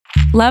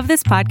Love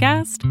this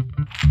podcast?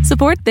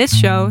 Support this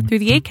show through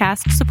the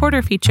Acast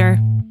supporter feature.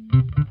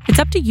 It's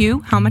up to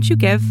you how much you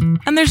give,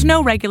 and there's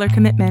no regular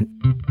commitment.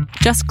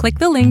 Just click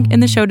the link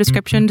in the show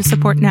description to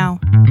support now.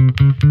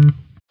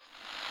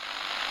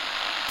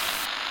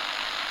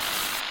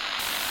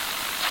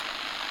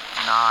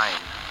 Nine,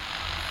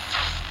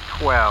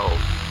 12,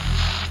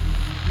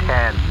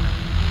 10,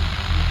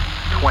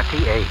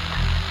 28,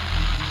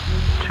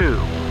 2,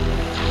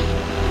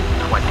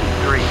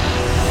 23.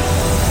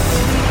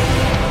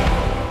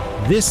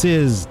 This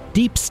is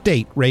Deep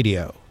State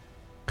Radio,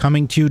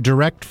 coming to you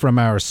direct from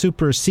our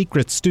super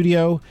secret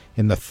studio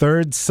in the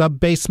third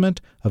sub-basement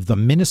of the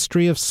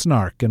Ministry of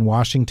Snark in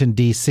Washington,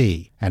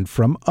 D.C., and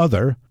from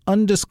other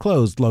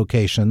undisclosed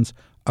locations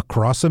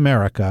across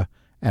America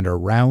and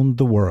around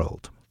the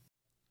world.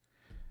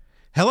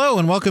 Hello,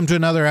 and welcome to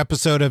another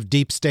episode of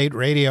Deep State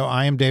Radio.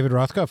 I am David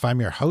Rothkopf.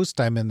 I'm your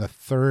host. I'm in the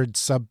third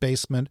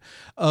sub-basement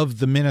of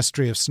the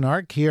Ministry of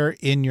Snark here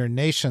in your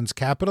nation's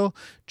capital.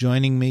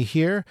 Joining me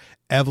here,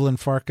 Evelyn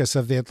Farkas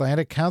of the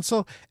Atlantic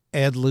Council,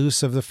 Ed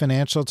Luce of the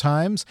Financial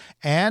Times,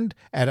 and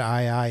at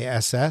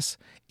IISS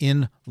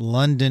in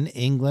London,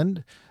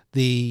 England,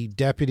 the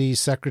Deputy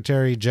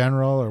Secretary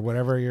General, or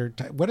whatever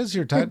what is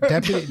your title?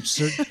 Deputy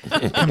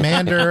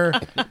Commander,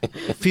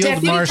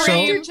 Field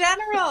Marshal, Director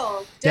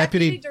General,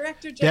 Deputy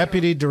Director General,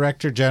 Deputy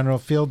Director General,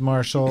 Field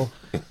Marshal,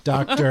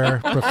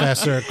 Dr.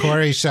 Professor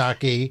Kori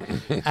Schake,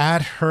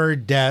 at her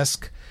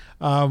desk,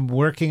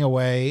 working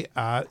away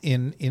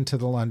into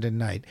the London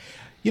night.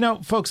 You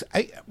know, folks,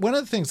 one of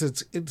the things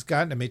it's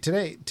gotten to me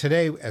today,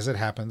 as it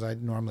happens, I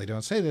normally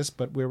don't say this,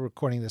 but we're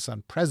recording this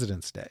on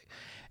President's Day.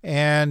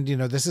 And, you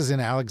know, this is in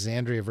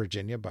Alexandria,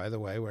 Virginia, by the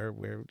way, where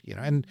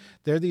and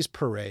there are these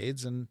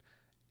parades, and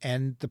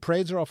the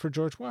parades are all for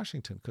George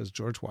Washington, because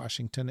George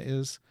Washington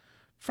is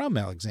from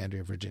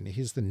Alexandria, Virginia.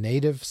 He's the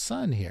native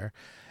son here.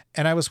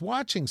 And I was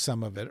watching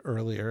some of it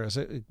earlier as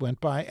it went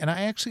by, and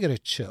I actually got a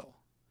chill.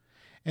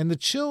 And the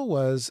chill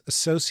was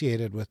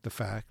associated with the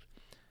fact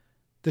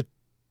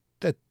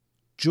that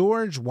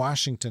George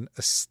Washington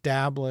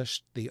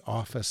established the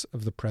office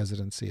of the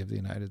presidency of the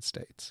United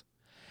States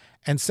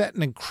and set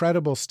an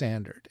incredible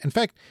standard. In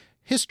fact,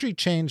 history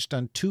changed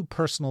on two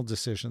personal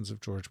decisions of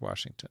George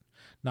Washington.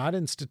 Not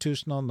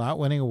institutional, not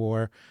winning a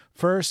war.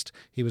 First,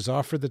 he was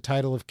offered the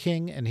title of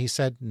king, and he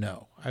said,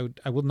 no,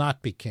 I will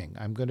not be king.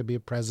 I'm going to be a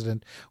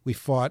president. We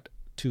fought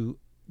to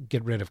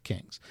get rid of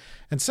kings.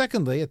 And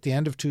secondly, at the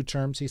end of 2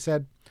 terms, he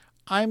said,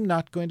 I'm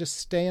not going to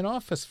stay in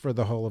office for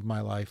the whole of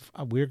my life.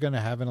 We're going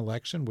to have an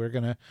election. We're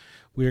going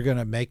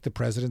to make the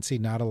presidency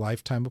not a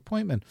lifetime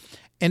appointment.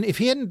 And if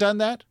he hadn't done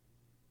that,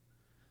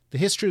 the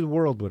history of the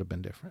world would have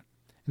been different.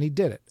 And he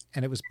did it.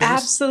 And it was based,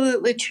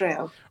 absolutely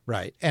true.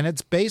 Right. And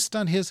it's based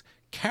on his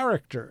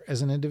character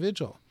as an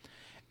individual.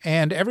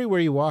 And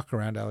everywhere you walk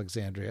around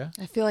Alexandria,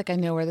 I feel like I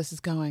know where this is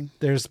going.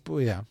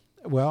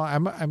 Well,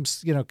 I'm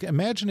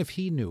imagine if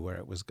he knew where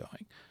it was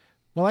going.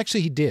 Well,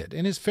 actually he did.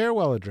 In his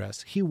farewell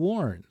address, he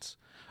warns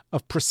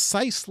of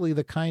precisely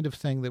the kind of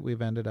thing that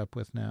we've ended up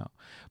with now.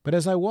 But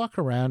as I walk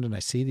around and I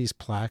see these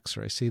plaques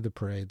or I see the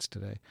parades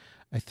today,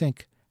 I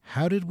think,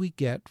 how did we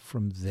get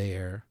from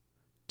there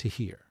to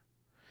here?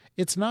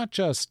 It's not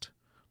just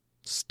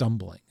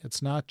stumbling.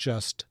 It's not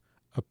just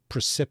a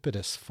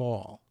precipitous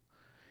fall.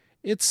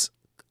 It's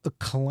a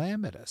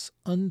calamitous,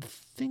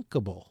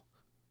 unthinkable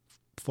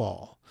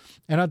fall.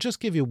 And I'll just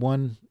give you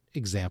one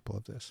example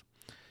of this.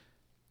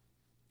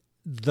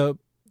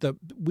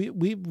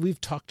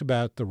 We've talked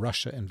about the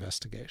Russia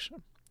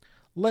investigation.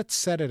 Let's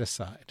set it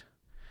aside.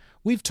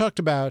 We've talked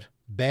about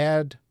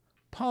bad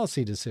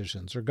policy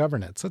decisions or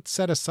governance. Let's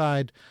set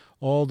aside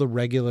all the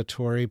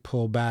regulatory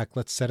pullback.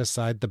 Let's set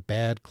aside the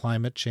bad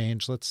climate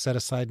change. Let's set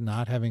aside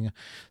not having a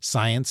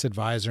science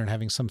advisor and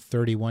having some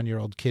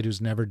 31-year-old kid who's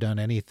never done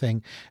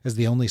anything as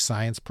the only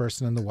science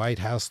person in the White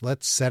House.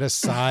 Let's set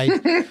aside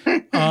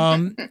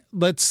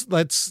let's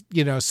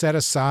set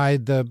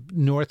aside the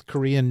North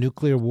Korean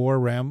nuclear war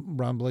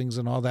rumblings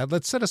and all that.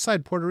 Let's set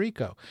aside Puerto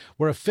Rico,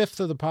 where 1/5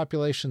 of the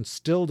population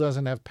still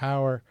doesn't have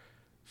power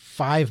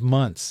 5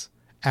 months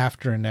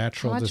after a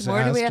natural disaster. How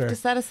much more do we have to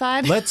set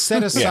aside? Let's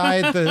set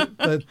aside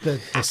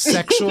the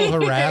sexual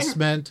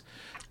harassment,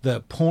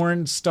 the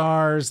porn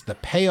stars, the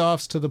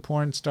payoffs to the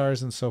porn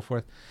stars, and so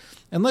forth.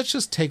 And let's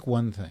just take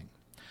one thing.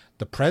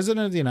 The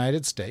President of the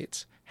United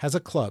States has a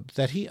club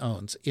that he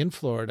owns in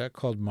Florida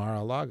called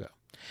Mar-a-Lago.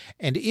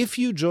 And if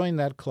you join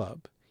that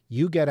club,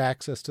 you get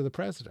access to the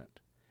president.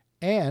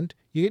 And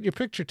you get your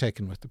picture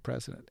taken with the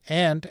president.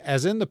 And,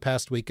 as in the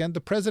past weekend,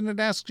 the president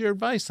asks your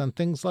advice on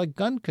things like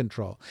gun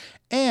control.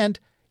 And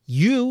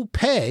you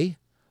pay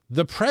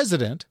the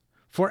president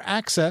for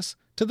access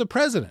to the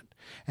president.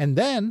 And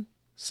then,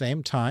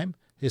 same time,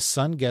 his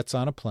son gets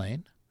on a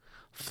plane,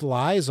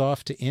 flies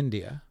off to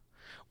India,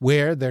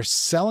 where they're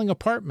selling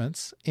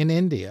apartments in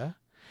India.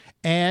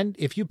 And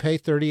if you pay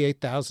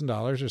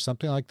 $38,000 or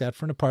something like that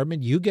for an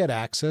apartment, you get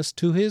access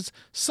to his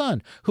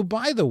son, who,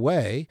 by the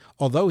way,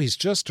 although he's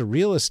just a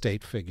real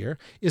estate figure,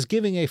 is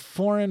giving a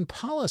foreign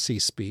policy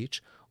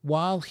speech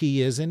while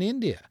he is in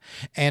India.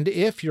 And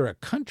if you're a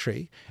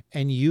country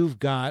and you've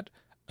got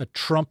a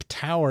Trump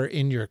Tower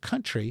in your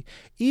country,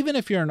 even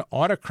if you're an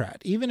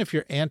autocrat, even if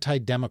you're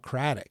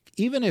anti-democratic,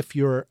 even if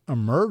you're a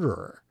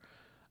murderer,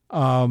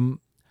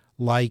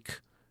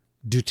 like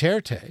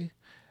Duterte,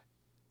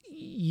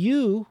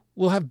 you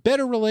will have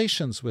better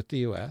relations with the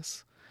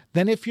U.S.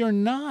 than if you're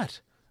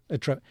not a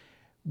Trump.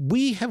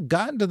 We have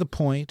gotten to the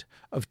point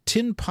of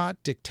tin pot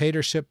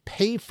dictatorship,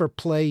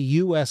 pay-for-play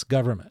U.S.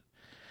 government.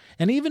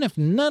 And even if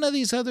none of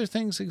these other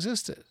things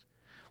existed,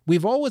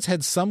 we've always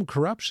had some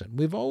corruption.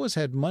 We've always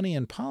had money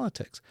in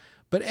politics.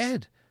 But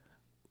Ed,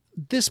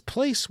 this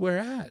place we're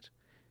at,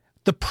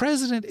 the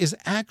president is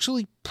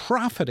actually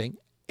profiting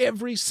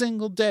every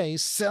single day,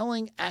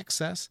 selling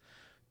access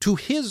to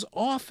his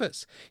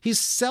office. He's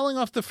selling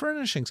off the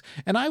furnishings.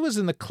 And I was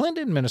in the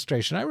Clinton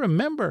administration. I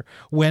remember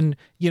when,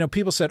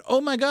 people said,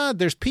 oh my God,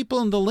 there's people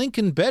in the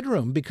Lincoln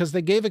bedroom because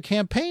they gave a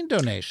campaign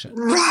donation.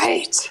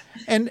 Right.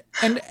 And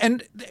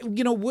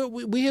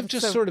we have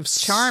just so sort of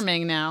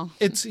charming now.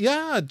 It's,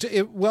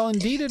 well,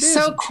 indeed it is.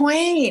 So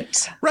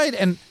quaint. Right.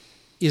 And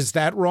is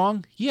that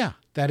wrong? Yeah,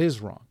 that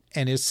is wrong.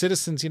 And is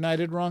Citizens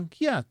United wrong?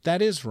 Yeah,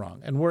 that is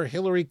wrong. And were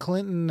Hillary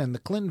Clinton and the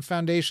Clinton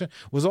Foundation,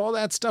 was all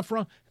that stuff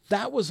wrong?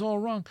 That was all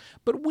wrong.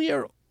 But we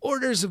are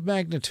orders of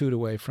magnitude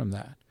away from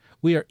that.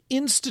 We are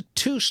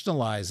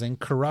institutionalizing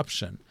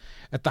corruption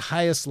at the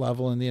highest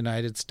level in the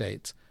United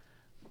States.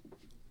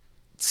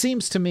 It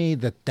seems to me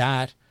that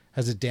that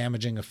has a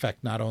damaging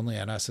effect not only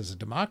on us as a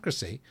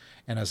democracy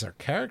and as our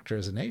character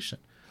as a nation,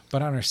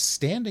 but on our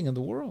standing in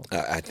the world.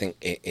 I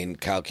think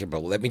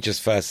incalculable. Let me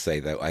just first say,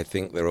 though, I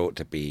think there ought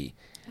to be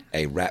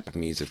a rap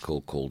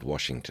musical called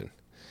Washington.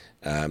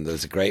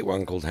 There's a great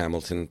one called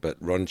Hamilton, but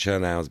Ron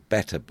Chernow's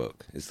better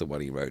book is the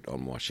one he wrote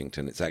on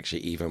Washington. It's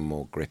actually even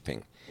more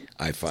gripping,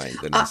 I find,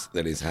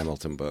 than his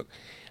Hamilton book.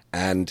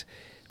 And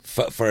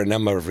for a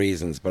number of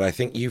reasons. But I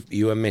think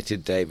you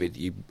omitted, David,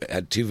 you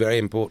had two very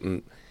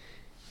important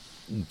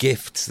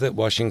gifts that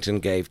Washington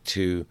gave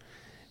to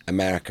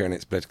America and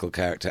its political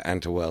character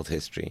and to world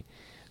history.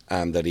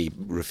 That he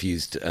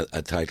refused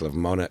a title of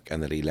monarch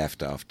and that he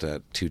left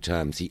after 2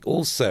 terms. He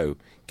also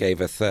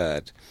gave a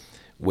third,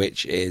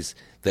 which is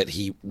that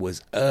he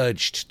was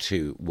urged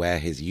to wear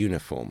his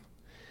uniform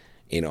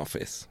in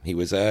office. He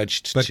was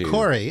urged to... But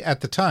Corey,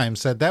 at the time,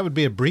 said that would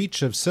be a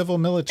breach of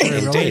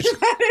civil-military relations.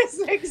 That is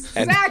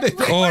exactly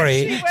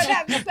Corey, what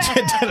she would have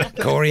said.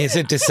 Corey is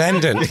a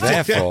descendant,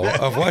 therefore,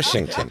 of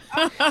Washington.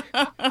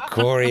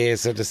 Corey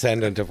is a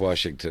descendant of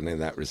Washington in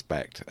that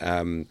respect,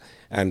 and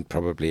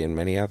probably in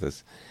many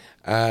others.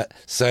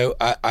 So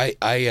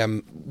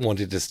I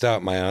wanted to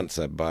start my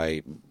answer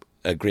by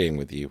agreeing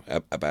with you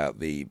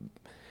about the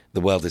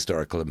world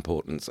historical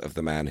importance of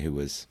the man who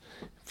was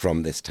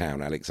from this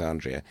town,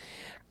 Alexandria.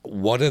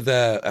 What are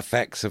the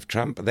effects of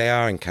Trump? They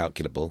are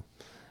incalculable.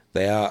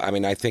 They are. I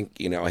mean, I think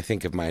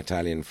of my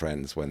Italian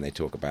friends when they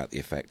talk about the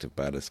effect of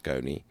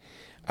Berlusconi.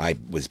 I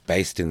was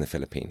based in the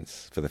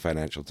Philippines for the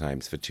Financial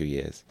Times for 2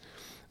 years.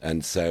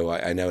 And so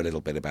I know a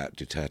little bit about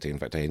Duterte. In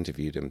fact, I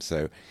interviewed him.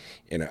 So,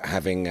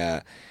 having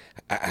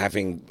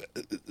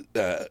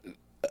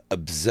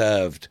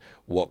observed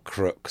what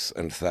crooks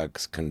and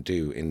thugs can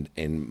do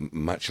in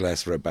much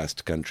less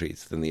robust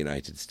countries than the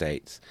United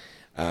States,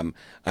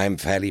 I'm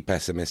fairly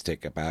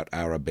pessimistic about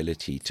our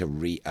ability to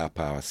re-up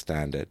our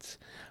standards,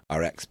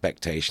 our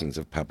expectations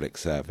of public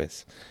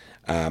service,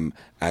 and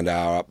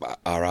our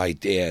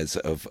ideas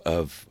of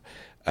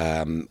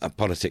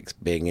politics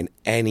being in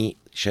any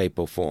shape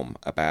or form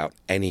about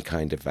any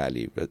kind of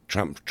value.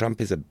 Trump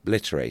is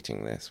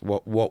obliterating this.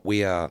 What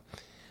we are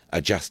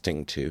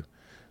adjusting to,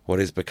 what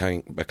is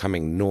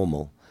becoming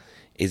normal,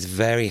 is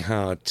very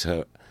hard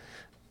to.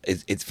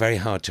 It's very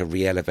hard to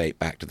re-elevate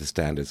back to the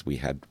standards we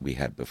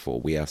had before.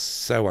 We are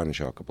so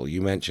unshockable.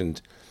 You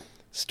mentioned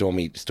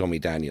Stormy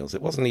Daniels.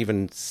 It wasn't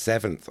even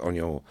 7th on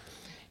your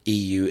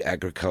EU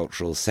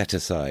agricultural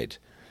set-aside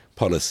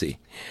policy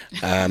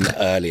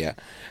earlier.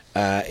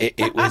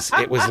 It was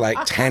like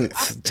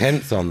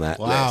 10th on that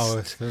list. Wow,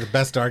 it's the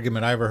best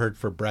argument I ever heard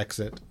for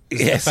Brexit.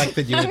 Yes. The fact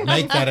that you would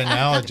make that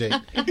analogy.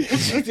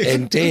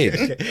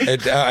 Indeed.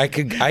 I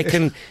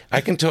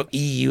can talk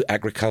EU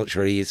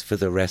agriculturese for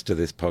the rest of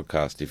this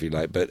podcast if you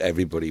like, but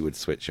everybody would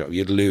switch off.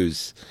 You'd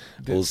lose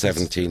all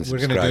 17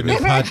 subscribers. We're going to do a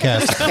new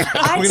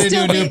podcast. We're going to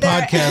do a new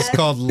podcast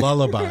called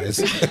Lullabies.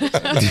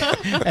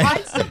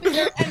 I'd still be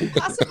there, and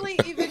possibly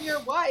even your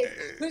wife,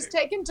 who's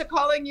taken to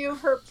calling you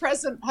her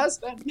present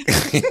husband.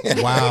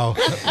 Wow.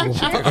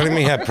 Calling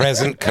me her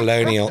present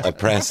colonial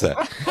oppressor.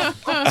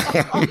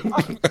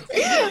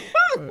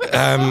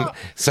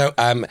 So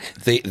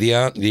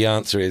the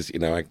answer is,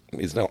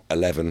 it's not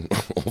 11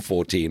 or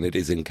 14. It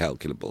is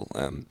incalculable.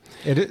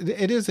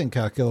 It is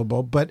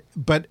incalculable, but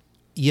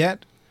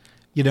yet,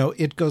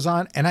 it goes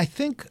on. And I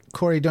think,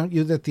 Corey, don't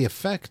you, that the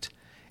effect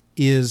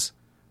is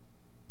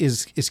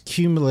is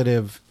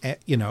cumulative,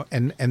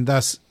 and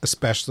thus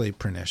especially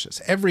pernicious.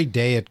 Every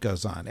day it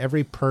goes on,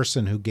 every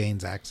person who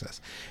gains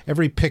access,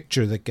 every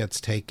picture that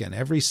gets taken,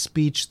 every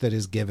speech that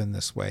is given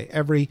this way,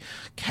 every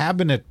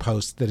cabinet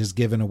post that is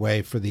given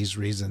away for these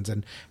reasons.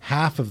 And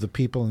half of the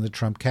people in the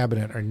Trump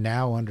cabinet are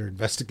now under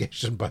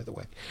investigation, by the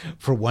way,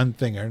 for one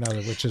thing or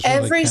another, which is really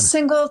every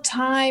single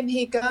time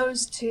he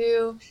goes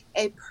to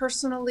a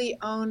personally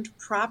owned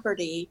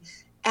property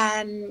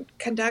and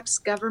conducts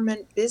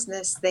government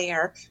business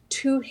there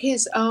to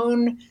his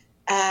own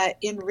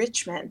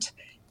enrichment.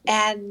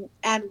 And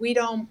we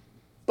don't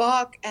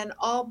balk and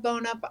all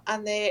bone up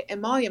on the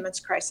emoluments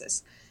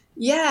crisis.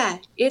 Yeah,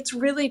 it's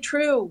really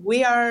true.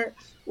 We are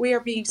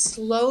being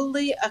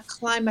slowly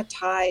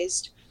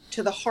acclimatized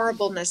to the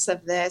horribleness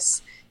of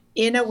this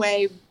in a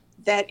way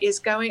that is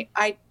going.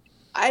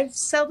 I've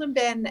seldom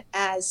been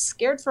as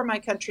scared for my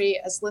country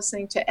as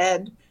listening to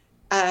Ed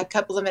a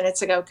couple of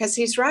minutes ago, because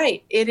he's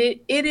right.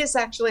 It is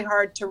actually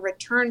hard to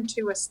return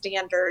to a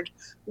standard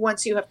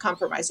once you have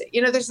compromised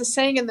it. There's a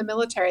saying in the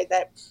military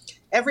that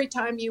every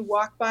time you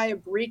walk by a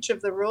breach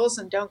of the rules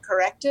and don't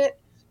correct it,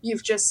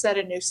 you've just set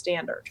a new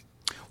standard.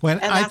 Well,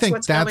 and that's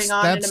what's going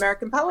on in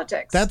American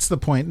politics. That's the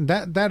point.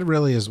 That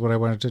really is what I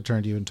wanted to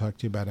turn to you and talk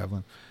to you about,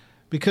 Evelyn,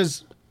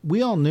 because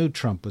we all knew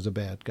Trump was a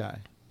bad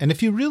guy. And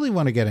if you really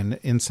want to get an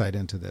insight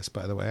into this,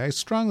 by the way, I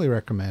strongly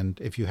recommend,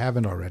 if you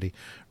haven't already,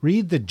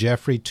 read the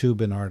Jeffrey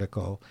Toobin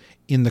article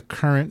in the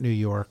current New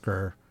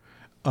Yorker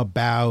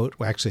about,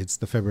 well, actually it's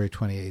the February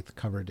 28th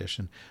cover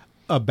edition,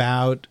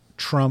 about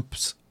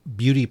Trump's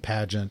beauty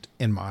pageant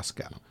in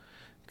Moscow.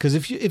 Because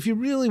if you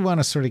really want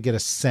to sort of get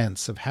a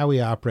sense of how he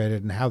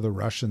operated and how the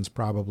Russians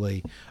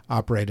probably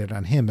operated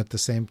on him at the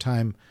same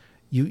time,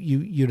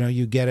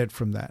 you get it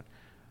from that.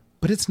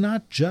 But it's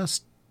not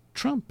just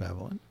Trump,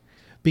 Evelyn.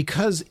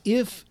 Because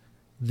if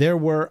there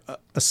were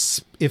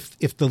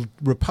if the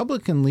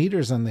Republican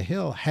leaders on the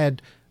Hill had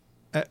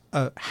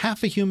a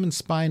half a human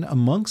spine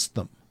amongst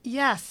them.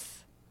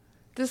 Yes,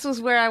 this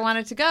was where I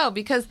wanted to go,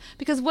 because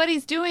what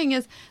he's doing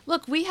is,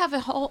 look, we have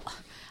a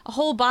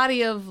whole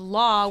body of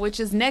law, which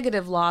is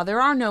negative law. There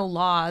are no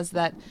laws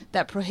that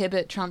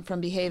prohibit Trump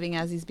from behaving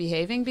as he's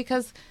behaving,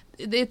 because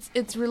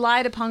it's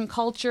relied upon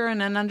culture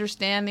and an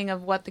understanding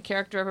of what the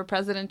character of a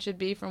president should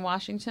be from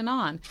Washington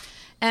on.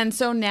 And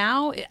so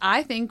now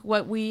I think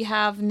what we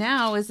have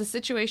now is a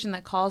situation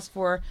that calls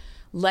for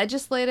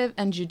legislative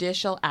and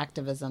judicial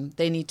activism.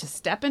 They need to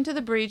step into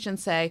the breach and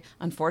say,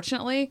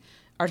 unfortunately,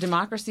 our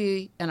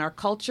democracy and our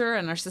culture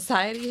and our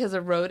society has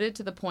eroded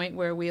to the point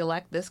where we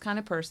elect this kind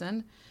of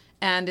person.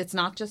 And it's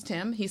not just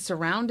him. He's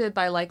surrounded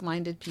by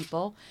like-minded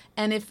people.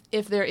 And if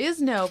there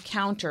is no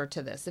counter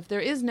to this, if there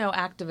is no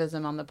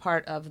activism on the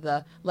part of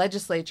the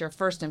legislature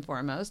first and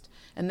foremost,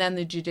 and then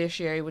the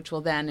judiciary, which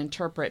will then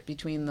interpret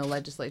between the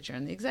legislature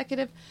and the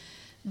executive,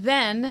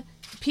 then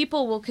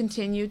people will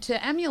continue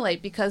to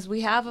emulate, because we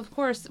have, of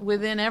course,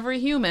 within every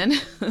human,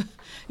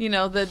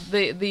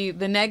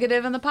 the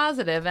negative and the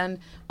positive, and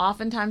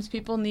oftentimes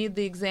people need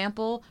the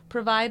example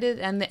provided,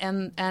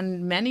 and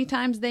many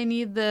times they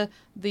need the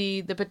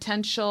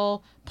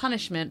potential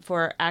punishment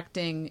for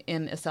acting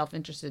in a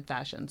self-interested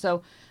fashion.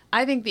 So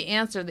I think the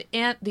answer, the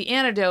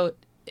antidote,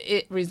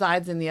 it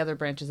resides in the other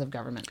branches of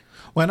government.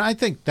 Well, and I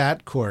think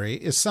that, Corey,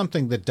 is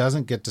something that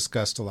doesn't get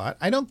discussed a lot.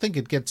 I don't think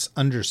it gets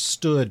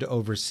understood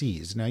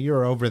overseas. Now,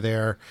 you're over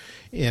there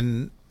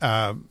in,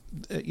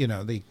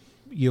 the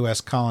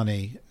U.S.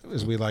 colony,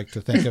 as we like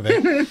to think of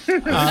it. The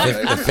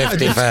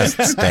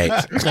 51st state.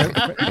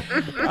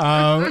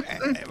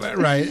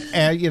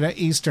 Right.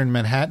 Eastern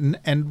Manhattan.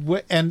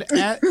 And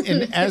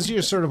as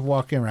you're sort of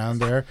walking around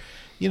there,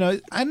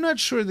 I'm not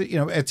sure that,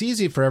 it's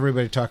easy for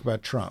everybody to talk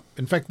about Trump.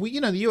 In fact, the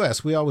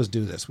U.S., we always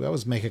do this. We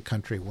always make a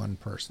country one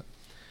person.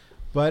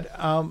 But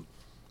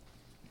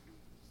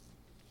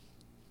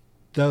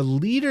the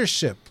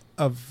leadership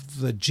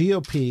of the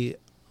GOP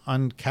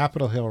on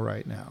Capitol Hill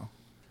right now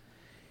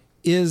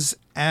is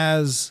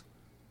as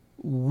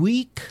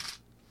weak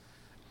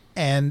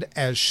and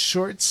as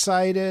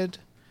short-sighted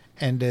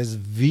and as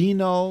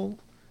venal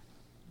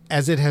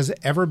as it has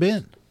ever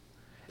been.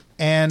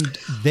 And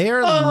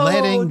they're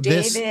letting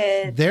this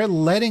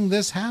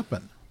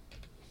happen.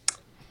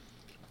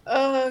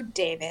 Oh,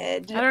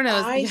 David. I don't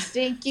know. I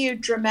think you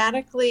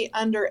dramatically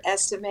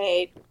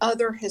underestimate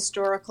other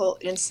historical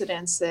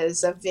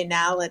incidences of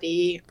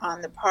venality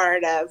on the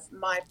part of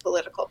my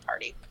political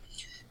party.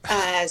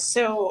 I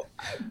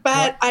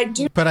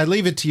do. But I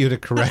leave it to you to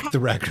correct the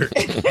record.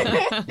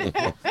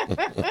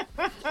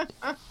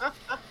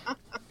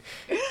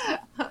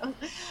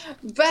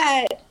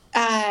 But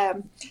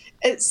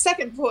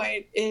second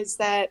point is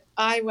that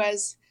I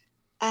was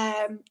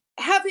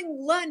having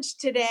lunch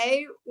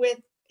today with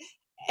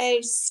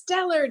a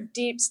stellar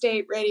deep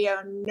state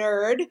radio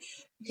nerd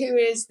who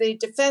is the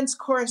defense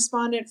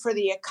correspondent for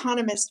The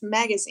Economist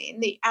magazine,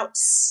 the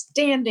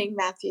outstanding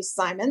Matthew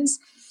Simons.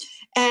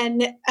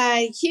 And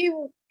he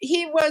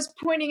was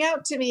pointing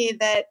out to me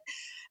that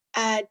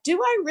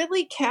do I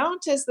really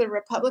count as the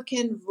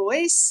Republican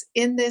voice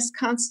in this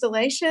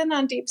constellation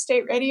on Deep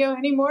State Radio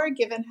anymore,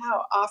 given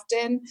how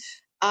often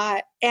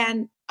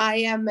and I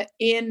am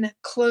in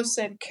close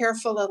and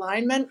careful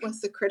alignment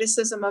with the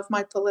criticism of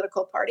my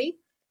political party?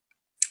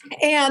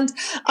 And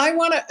I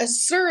want to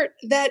assert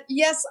that,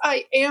 yes,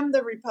 I am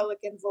the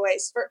Republican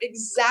voice for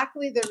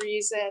exactly the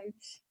reason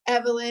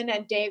Evelyn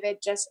and David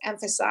just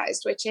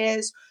emphasized, which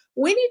is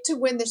we need to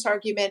win this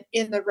argument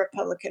in the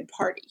Republican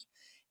Party.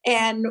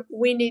 And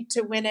we need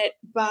to win it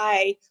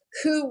by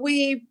who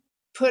we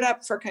put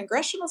up for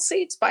congressional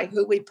seats, by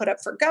who we put up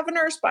for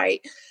governors,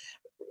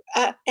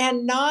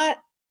 and not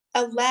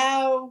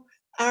allow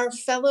our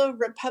fellow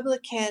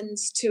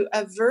Republicans to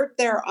avert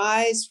their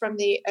eyes from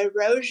the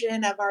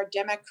erosion of our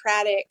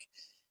democratic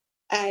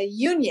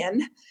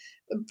union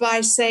by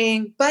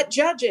saying, but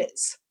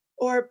judges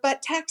or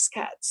but tax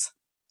cuts.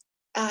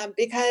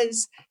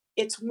 Because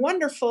it's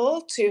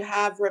wonderful to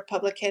have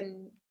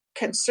Republican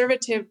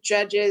conservative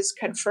judges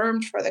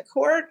confirmed for the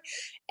court.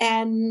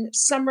 And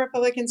some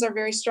Republicans are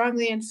very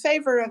strongly in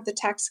favor of the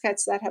tax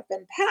cuts that have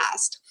been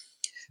passed.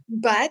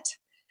 But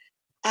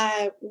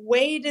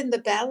weighed in the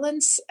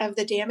balance of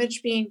the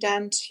damage being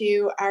done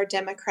to our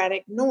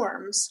democratic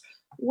norms,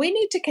 we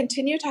need to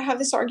continue to have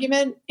this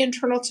argument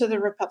internal to the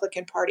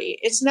Republican Party.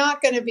 It's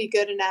not going to be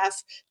good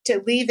enough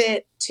to leave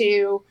it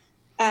to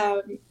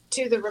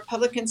the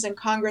Republicans in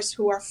Congress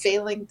who are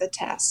failing the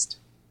test.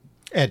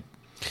 Ed.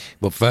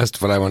 Well, first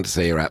of all, I want to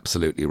say you're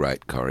absolutely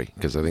right, Corey,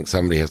 because I think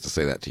somebody has to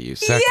say that to you.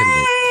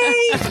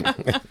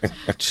 Secondly,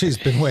 she's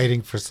been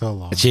waiting for so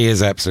long. She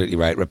is absolutely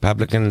right.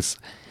 Republicans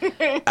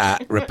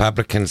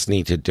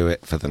need to do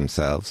it for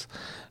themselves,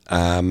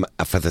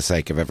 for the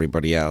sake of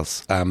everybody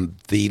else.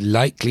 The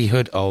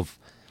likelihood of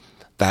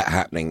that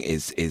happening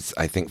is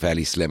I think,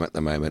 fairly slim at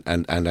the moment.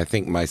 And I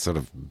think my sort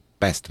of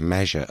best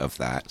measure of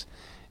that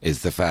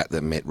is the fact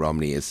that Mitt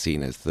Romney is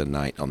seen as the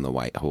knight on the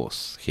white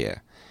horse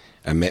here.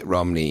 And Mitt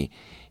Romney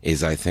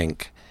is, I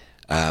think,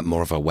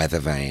 more of a weather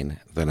vane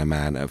than a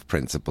man of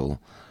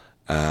principle.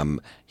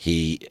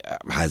 He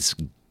has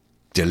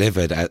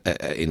delivered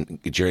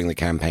during the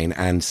campaign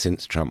and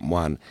since Trump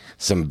won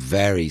some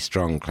very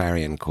strong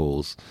clarion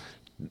calls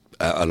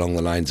along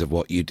the lines of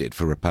what you did,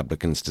 for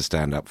Republicans to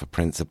stand up for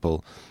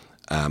principle,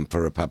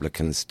 for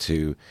Republicans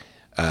to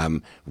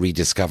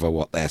rediscover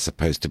what they're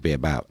supposed to be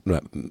about,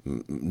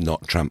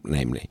 not Trump,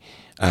 namely.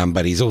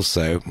 But he's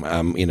also,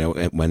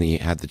 when he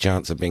had the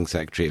chance of being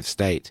Secretary of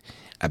State,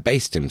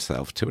 abased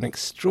himself to an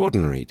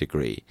extraordinary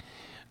degree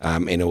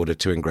in order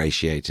to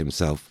ingratiate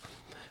himself,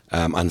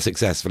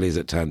 unsuccessfully as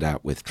it turned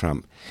out, with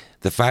Trump.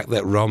 The fact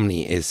that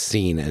Romney is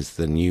seen as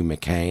the new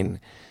McCain,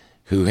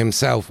 who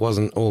himself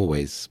wasn't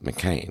always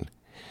McCain,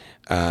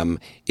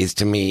 is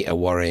to me a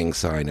worrying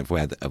sign of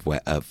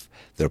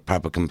the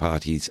Republican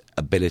Party's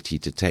ability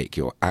to take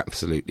your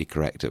absolutely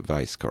correct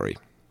advice, Corey.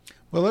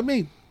 Well, let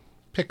me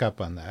pick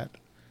up on that,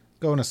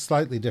 go in a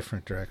slightly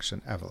different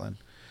direction, Evelyn.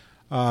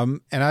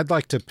 And I'd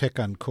like to pick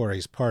on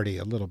Corey's party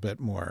a little bit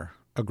more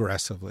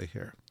aggressively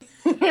here.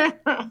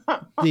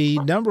 The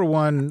number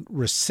one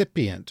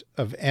recipient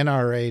of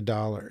NRA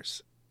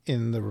dollars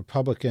in the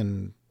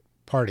Republican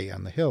Party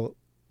on the Hill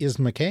is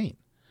McCain,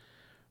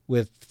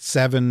 with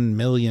 $7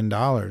 million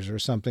or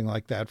something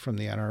like that from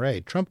the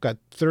NRA. Trump got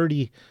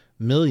 $30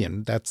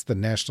 million. That's the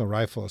National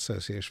Rifle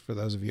Association, for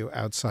those of you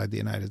outside the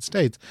United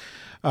States,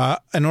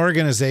 an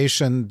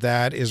organization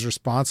that is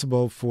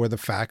responsible for the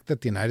fact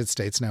that the United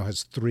States now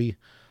has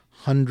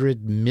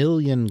 300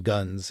 million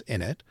guns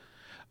in it,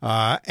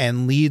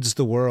 and leads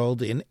the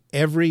world in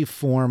every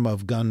form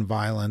of gun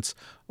violence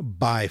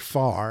by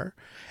far,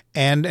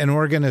 and an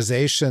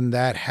organization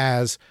that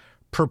has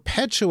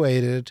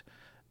perpetuated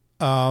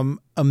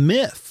a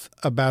myth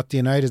about the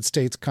United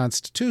States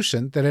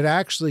Constitution, that it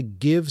actually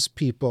gives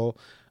people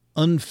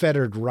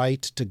unfettered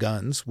right to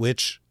guns,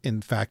 which, in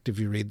fact, if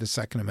you read the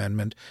Second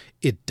Amendment,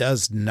 it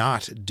does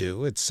not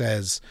do. It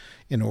says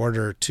in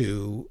order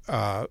to,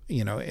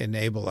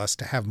 enable us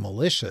to have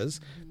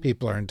militias,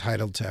 people are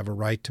entitled to have a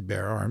right to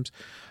bear arms,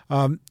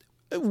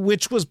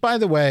 which was, by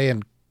the way,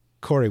 and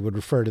Corey would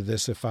refer to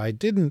this if I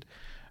didn't,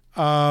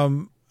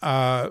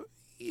 a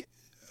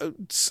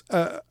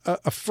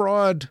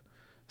fraud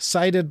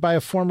cited by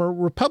a former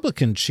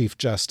Republican Chief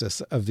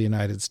Justice of the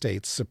United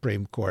States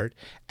Supreme Court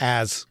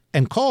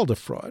and called a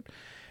fraud.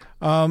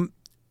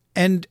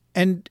 And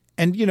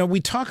we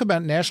talk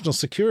about national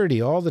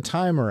security all the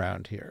time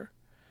around here.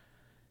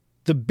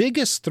 The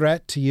biggest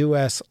threat to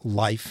U.S.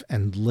 life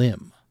and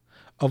limb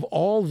of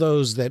all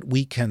those that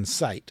we can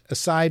cite,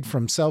 aside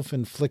from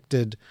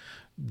self-inflicted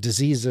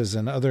diseases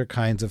and other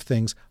kinds of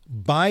things,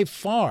 by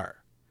far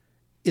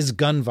is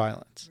gun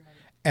violence. Right.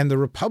 And the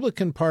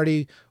Republican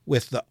Party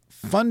with the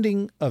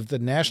funding of the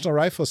National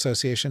Rifle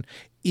Association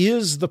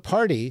is the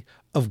party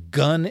of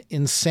gun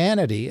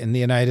insanity in the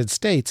United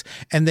States.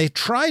 And they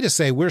try to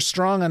say we're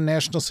strong on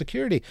national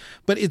security.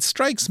 But it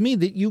strikes me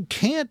that you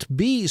can't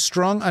be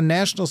strong on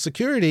national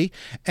security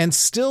and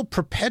still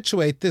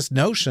perpetuate this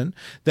notion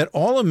that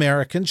all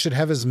Americans should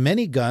have as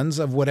many guns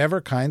of whatever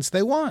kinds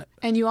they want.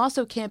 And you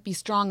also can't be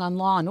strong on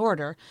law and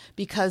order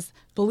because,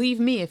 believe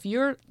me, if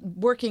you're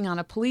working on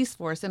a police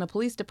force in a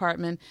police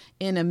department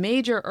in a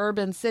major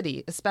urban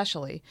city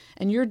especially,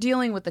 and you're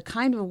dealing with the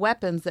kind of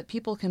weapons that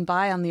people can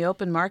buy on the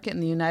open market in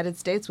the United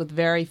States with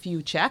very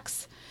few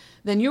checks,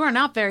 then you are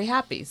not very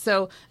happy.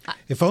 So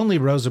if only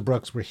Rosa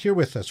Brooks were here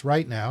with us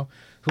right now,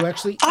 who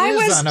actually I is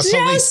was on a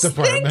police just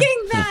department.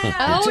 thinking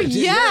that. oh,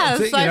 yes,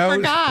 You know, I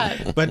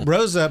forgot. But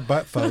Rosa,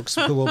 folks,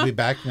 who will be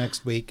back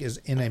next week, is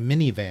in a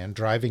minivan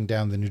driving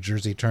down the New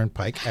Jersey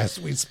Turnpike as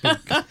we speak,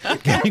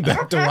 getting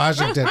back to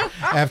Washington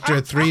after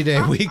a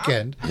 3-day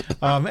weekend.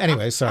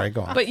 Anyway, sorry,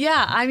 go on. But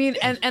yeah, I mean,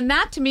 and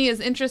that to me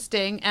is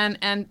interesting,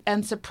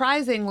 and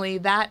surprisingly,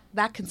 that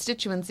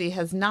constituency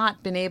has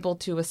not been able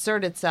to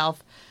assert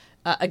itself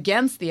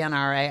against the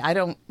NRA. I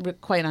don't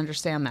quite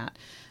understand that.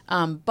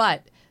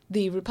 But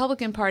the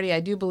Republican Party,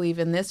 I do believe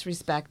in this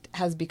respect,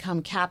 has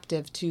become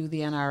captive to the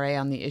NRA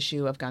on the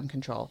issue of gun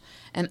control.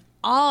 And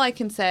all I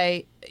can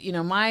say, you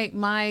know,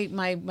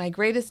 my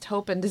greatest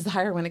hope and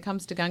desire when it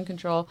comes to gun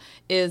control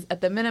is,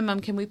 at the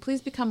minimum, can we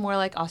please become more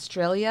like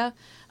Australia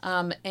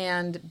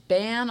and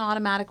ban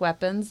automatic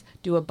weapons,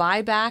 do a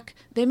buyback?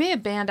 They may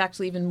have banned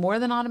actually even more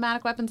than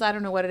automatic weapons. I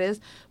don't know what it is.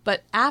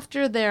 But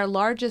after their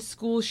largest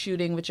school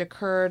shooting, which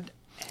occurred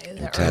in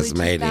the early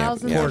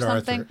 2000s or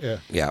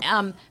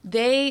something,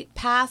 they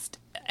passed,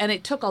 and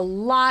it took a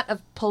lot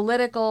of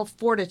political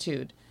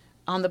fortitude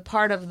on the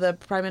part of the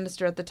prime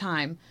minister at the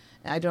time.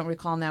 I don't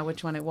recall now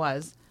which one it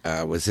was.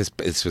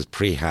 This was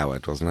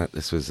pre-Howard, wasn't it?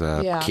 This was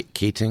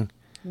Keating?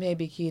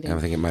 Maybe Keating. I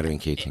think it might have been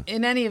Keating.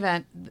 In any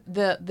event,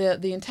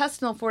 the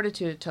intestinal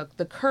fortitude it took,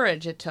 the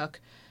courage it took,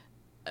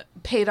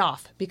 paid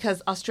off,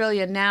 because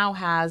Australia now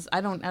has,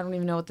 I don't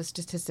even know what the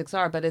statistics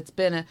are, but it's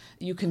been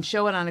you can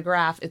show it on a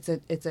graph. It's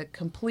a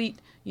complete,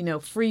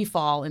 free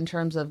fall in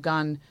terms of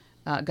gun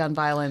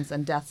violence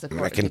and deaths.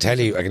 I can tell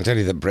you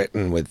that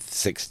Britain, with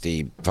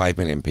 65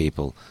 million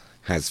people,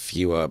 has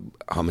fewer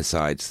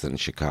homicides than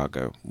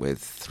Chicago with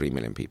 3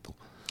 million people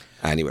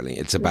annually.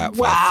 It's about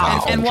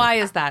 500. And why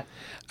is that?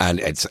 And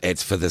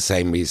it's for the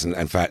same reason.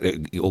 In fact,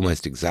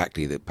 almost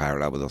exactly the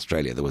parallel with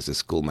Australia. There was a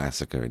school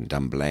massacre in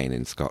Dunblane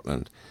in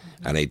Scotland,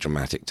 and a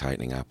dramatic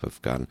tightening up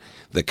of gun.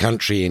 The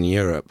country in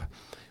Europe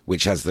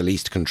which has the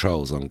least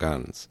controls on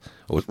guns,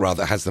 or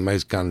rather has the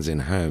most guns in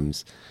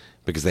homes,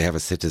 because they have a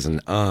citizen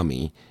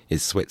army,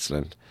 is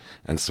Switzerland.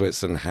 And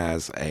Switzerland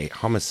has a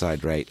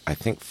homicide rate, I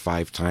think,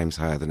 5 times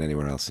higher than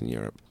anywhere else in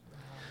Europe.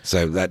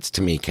 So that's,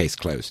 to me, case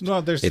closed. No,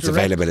 there's it's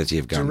availability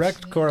of guns.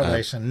 Direct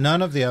correlation.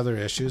 None of the other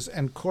issues.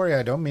 And Corey,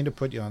 I don't mean to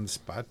put you on the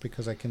spot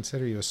because I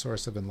consider you a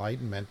source of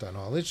enlightenment on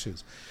all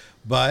issues.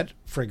 But,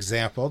 for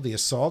example, the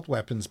assault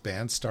weapons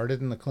ban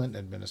started in the Clinton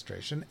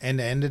administration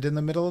and ended in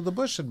the middle of the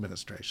Bush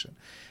administration.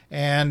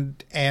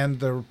 And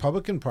the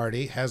Republican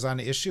Party has, on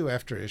issue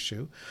after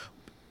issue,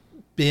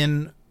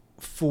 been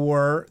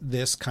for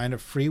this kind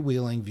of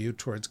freewheeling view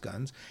towards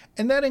guns.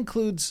 And that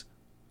includes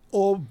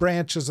all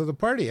branches of the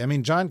party. I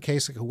mean, John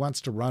Kasich, who wants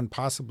to run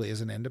possibly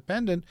as an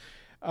independent,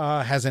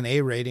 has an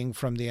A rating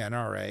from the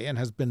NRA and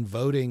has been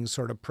voting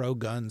sort of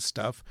pro-gun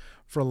stuff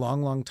for a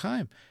long, long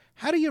time.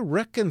 How do you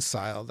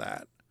reconcile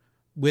that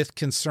with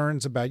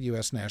concerns about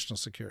U.S. national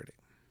security?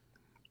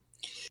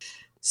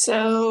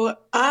 So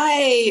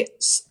I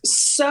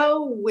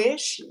so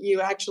wish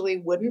you actually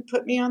wouldn't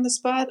put me on the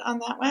spot on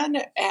that one,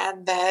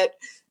 and that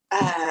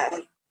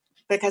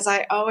because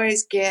I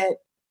always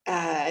get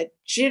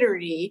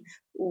jittery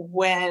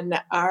when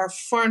our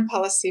foreign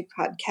policy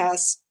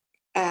podcast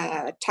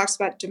talks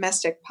about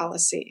domestic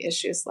policy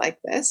issues like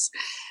this.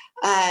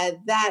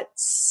 That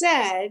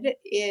said,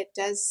 it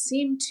does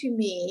seem to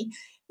me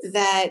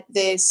that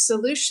the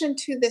solution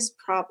to this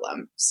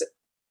problem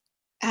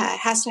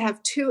has to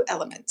have 2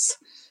 elements.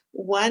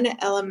 One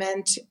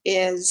element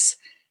is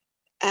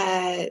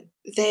that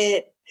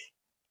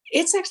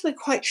it's actually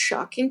quite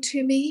shocking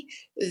to me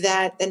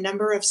that the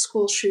number of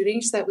school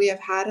shootings that we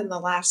have had in the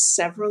last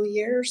several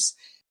years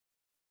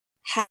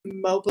have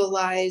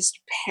mobilized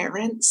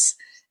parents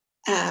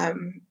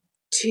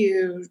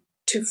to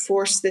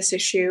force this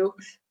issue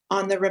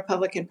on the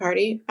Republican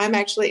Party. I'm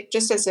actually,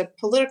 just as a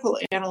political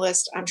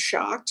analyst, I'm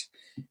shocked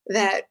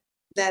that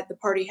the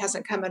party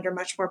hasn't come under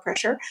much more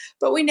pressure.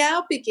 But we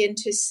now begin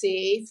to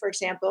see, for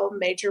example,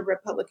 major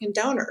Republican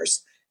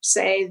donors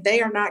say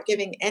they are not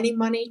giving any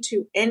money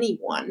to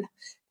anyone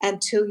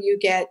until you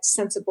get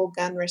sensible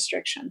gun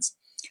restrictions.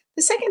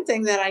 The second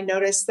thing that I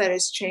noticed that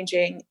is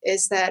changing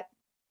is that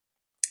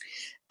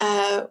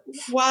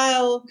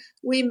while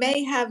we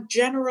may have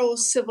general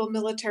civil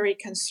military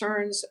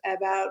concerns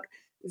about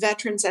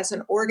veterans as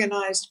an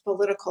organized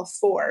political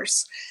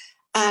force,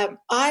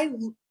 I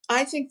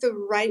I think the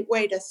right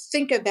way to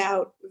think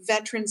about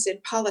veterans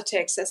in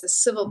politics as a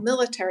civil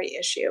military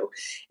issue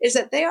is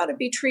that they ought to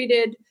be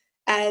treated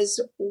as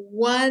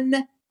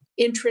one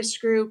interest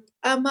group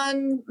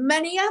among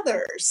many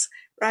others,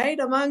 right?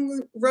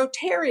 Among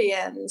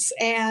Rotarians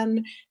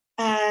and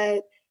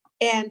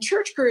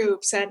church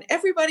groups and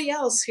everybody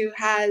else who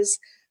has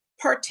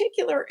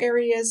particular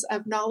areas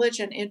of knowledge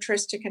and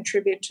interest to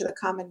contribute to the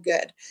common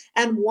good.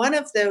 And one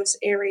of those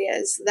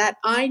areas that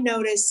I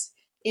notice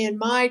in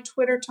my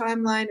Twitter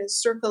timeline and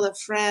circle of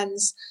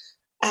friends,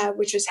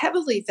 which is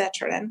heavily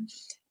veteran,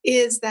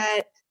 is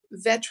that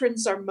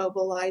veterans are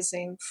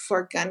mobilizing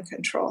for gun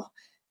control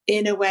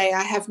in a way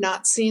I have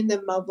not seen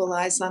them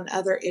mobilize on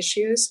other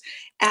issues.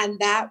 And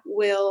that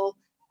will,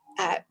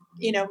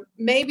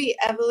 maybe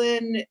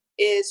Evelyn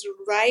is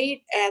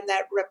right, and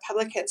that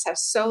Republicans have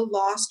so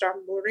lost our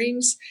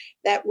moorings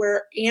that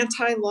we're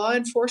anti-law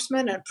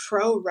enforcement and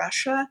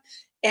pro-Russia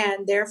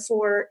and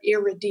therefore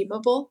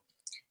irredeemable.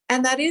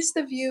 And that is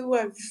the view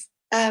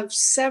of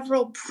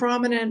several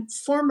prominent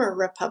former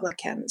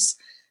Republicans,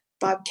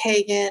 Bob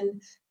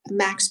Kagan,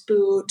 Max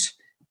Boot,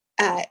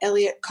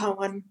 Eliot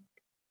Cohen.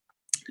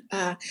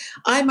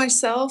 I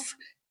myself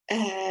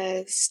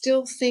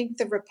still think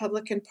the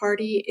Republican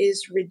Party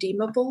is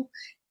redeemable,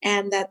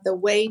 and that the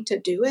way to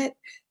do it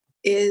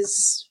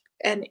is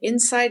an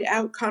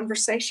inside-out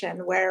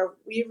conversation where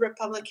we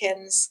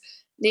Republicans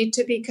need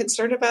to be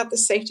concerned about the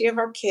safety of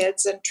our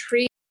kids and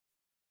treat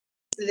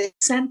the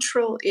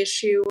central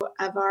issue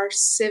of our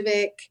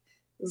civic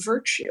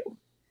virtue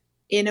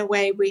in a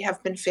way we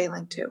have been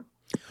failing to.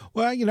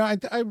 Well,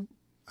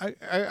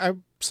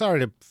 I'm sorry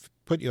to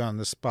put you on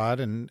the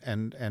spot and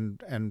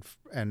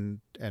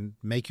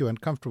make you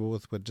uncomfortable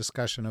with a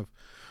discussion of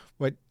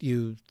what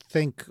you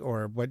think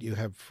or what you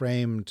have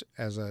framed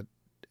as a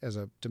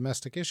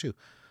domestic issue.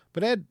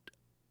 But Ed,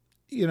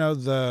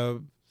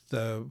 the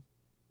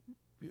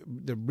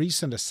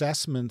recent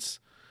assessments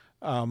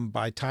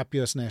by top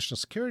U.S. national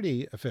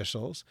security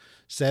officials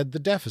said the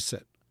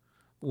deficit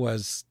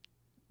was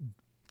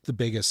the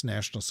biggest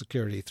national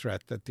security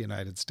threat that the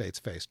United States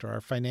faced, or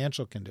our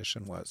financial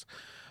condition was.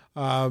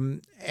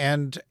 And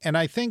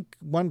I think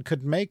one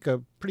could make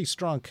a pretty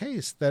strong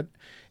case that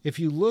if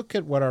you look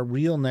at what our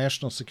real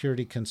national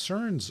security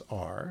concerns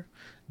are,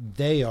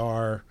 they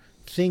are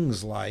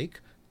things like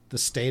the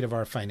state of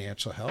our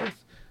financial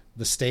health,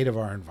 the state of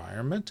our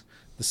environment,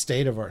 the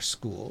state of our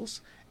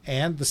schools,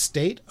 and the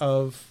state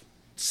of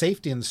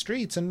safety in the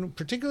streets. And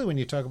particularly when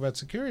you talk about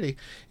security,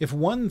 if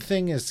one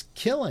thing is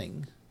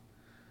killing,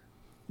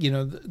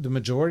 the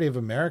majority of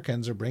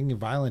Americans are bringing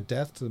violent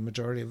death to the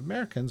majority of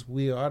Americans,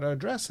 we ought to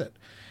address it.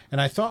 And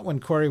I thought when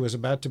Corey was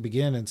about to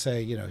begin and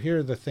say, here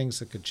are the things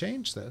that could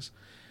change this,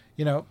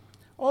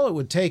 all it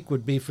would take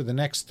would be for the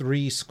next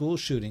 3 school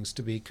shootings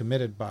to be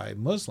committed by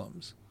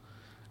Muslims,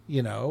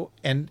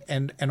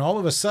 and all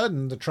of a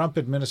sudden the Trump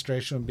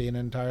administration would be in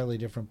an entirely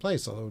different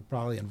place, although it would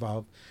probably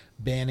involve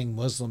banning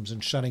Muslims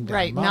and shutting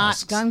down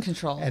mosques. Not gun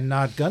control. And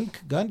not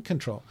gun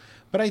control.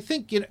 But I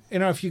think,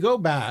 if you go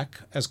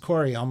back, as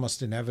Corey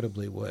almost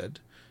inevitably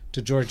would,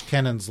 to George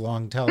Kennan's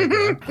long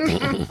telegram,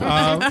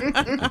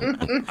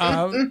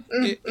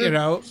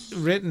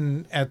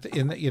 written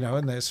in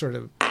the sort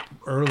of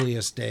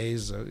earliest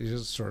days,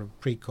 sort of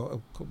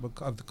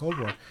of the Cold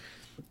War,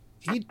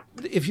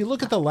 if you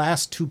look at the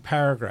last 2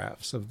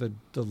 paragraphs of the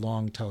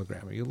long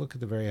telegram, or you look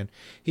at the very end,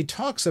 he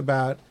talks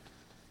about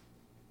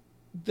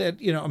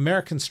that,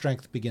 American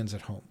strength begins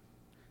at home.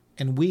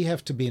 And we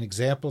have to be an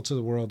example to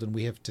the world, and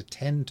we have to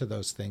tend to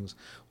those things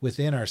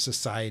within our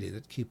society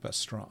that keep us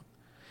strong.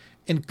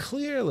 And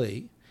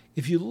clearly,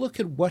 if you look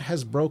at what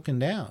has broken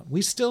down,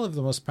 we still have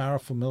the most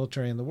powerful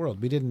military in the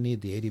world. We didn't need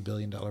the $80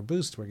 billion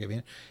boost we're giving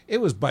it. It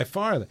was by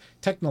far,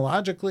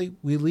 technologically,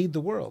 we lead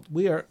the world.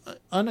 We are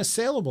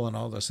unassailable in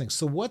all those things.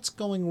 So what's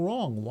going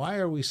wrong? Why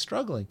are we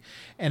struggling?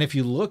 And if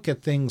you look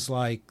at things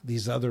like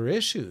these other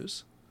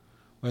issues,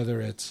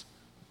 whether it's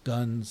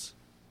guns,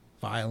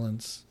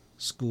 violence,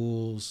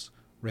 schools,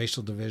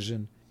 racial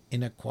division,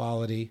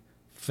 inequality,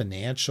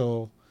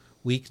 financial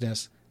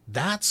weakness,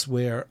 that's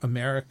where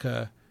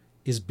America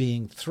is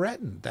being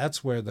threatened.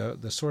 That's where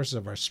the sources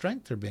of our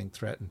strength are being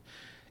threatened.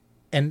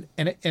 And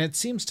it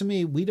seems to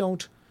me we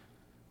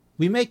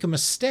make a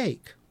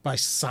mistake by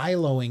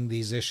siloing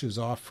these issues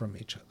off from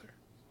each other.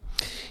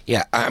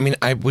 Yeah, I mean,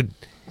 I would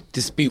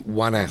dispute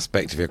one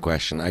aspect of your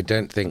question. I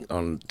don't think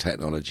on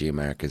technology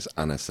America's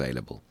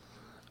unassailable.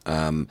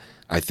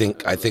 I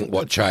think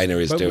what China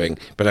is doing,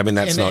 but I mean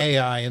that's not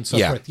AI and so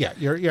forth. Yeah,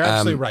 you're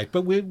absolutely right.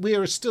 But we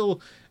are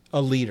still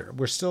a leader.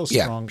 We're still a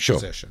strong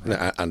position.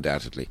 Right?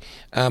 Undoubtedly.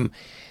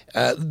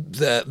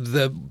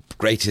 The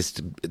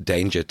greatest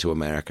danger to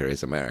America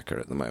is America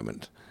at the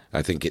moment.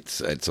 I think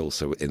it's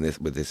also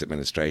with this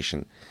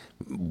administration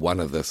one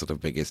of the sort of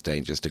biggest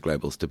dangers to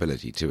global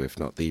stability too, if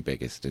not the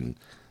biggest in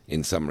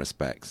some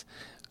respects.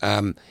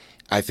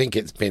 I think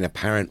it's been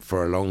apparent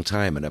for a long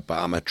time, and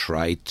Obama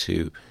tried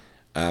to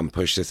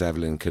push this.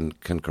 Evelyn can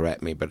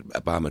correct me, but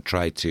Obama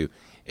tried to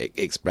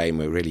explain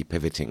we're really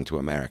pivoting to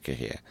America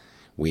here.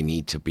 We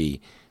need to be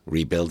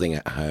rebuilding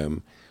at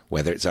home.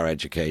 whether it's our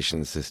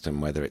education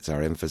system, whether it's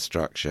our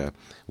infrastructure,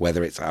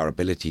 whether it's our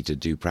ability to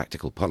do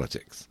practical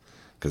politics,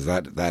 because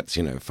that's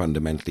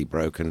fundamentally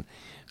broken.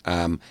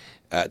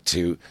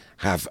 To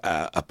have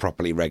a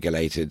properly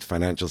regulated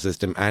financial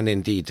system, and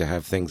indeed to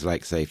have things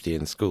like safety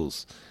in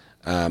schools,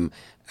 and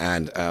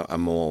a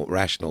more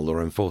rational law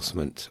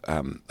enforcement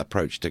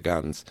approach to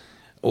guns.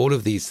 All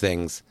of these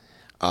things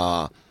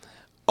are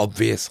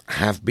obvious,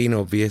 have been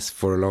obvious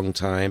for a long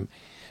time.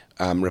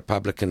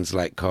 Republicans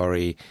like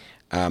Cory,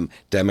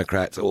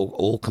 Democrats,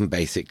 all can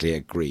basically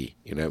agree.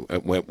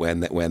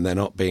 When they're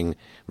not being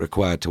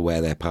required to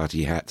wear their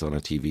party hats on a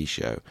TV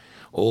show,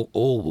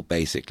 all will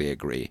basically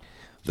agree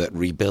that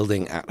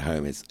rebuilding at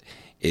home is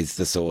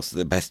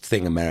the best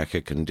thing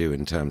America can do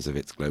in terms of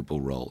its global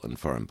role and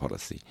foreign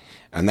policy.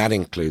 And that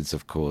includes,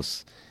 of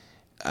course,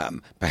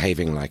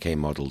 behaving like a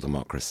model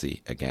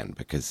democracy again,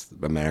 because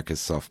America's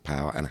soft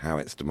power and how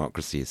its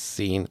democracy is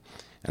seen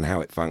and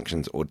how it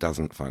functions or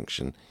doesn't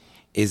function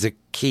is a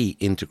key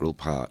integral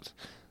part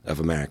of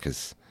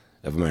America's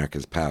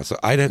power. So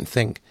I don't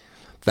think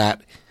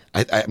that,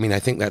 I mean, I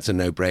think that's a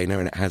no-brainer,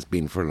 and it has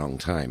been for a long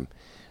time.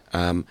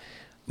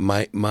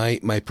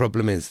 My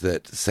problem is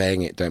that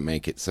saying it don't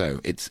make it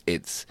so. It's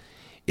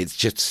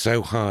just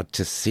so hard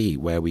to see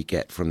where we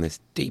get from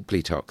this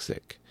deeply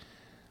toxic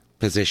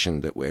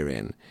position that we're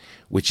in,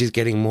 which is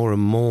getting more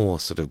and more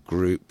sort of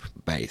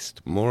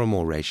group-based, more and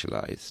more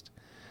racialized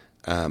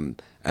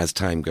as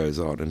time goes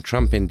on. And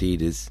Trump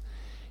indeed is,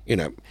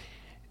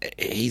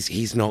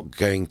 he's not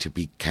going to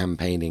be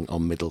campaigning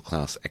on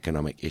middle-class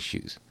economic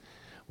issues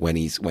when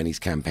he's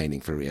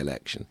campaigning for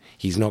re-election.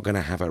 He's not going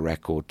to have a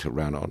record to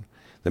run on.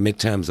 The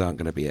midterms aren't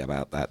going to be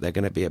about that. They're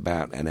going to be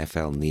about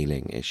NFL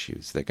kneeling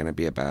issues. They're going to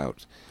be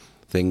about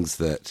things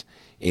that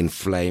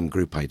inflame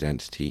group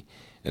identity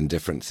and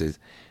differences.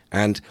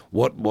 And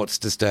what's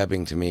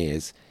disturbing to me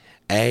is,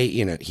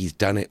 he's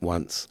done it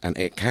once and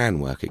it can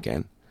work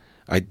again.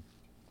 I,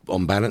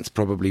 on balance,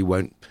 probably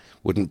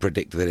wouldn't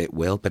predict that it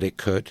will, but it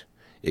could.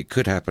 It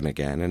could happen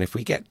again. And if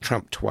we get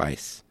Trump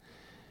twice,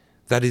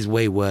 that is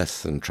way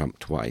worse than Trump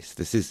twice.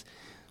 This is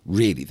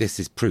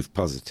proof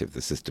positive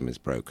the system is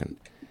broken.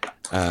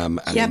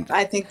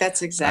 I think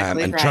that's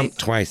exactly and right. Trump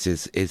twice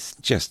is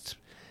just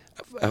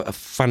a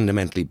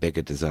fundamentally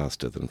bigger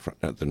disaster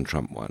than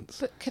Trump once.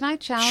 But can I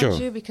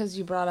challenge you, because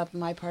you brought up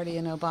my party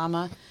and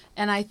Obama,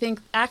 and I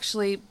think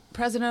actually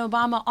President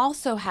Obama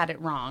also had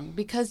it wrong,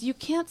 because you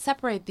can't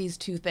separate these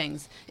two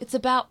things. It's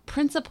about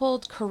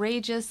principled,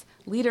 courageous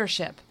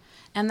leadership.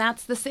 And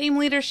that's the same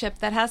leadership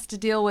that has to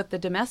deal with the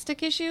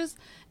domestic issues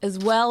as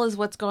well as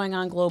what's going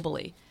on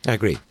globally. I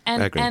agree.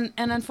 And I agree. And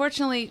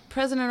unfortunately,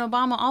 President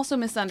Obama also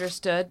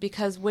misunderstood,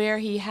 because where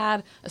he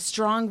had a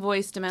strong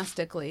voice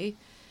domestically,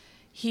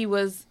 he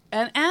was,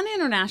 and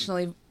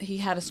internationally, he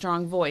had a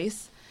strong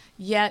voice,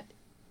 yet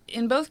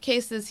in both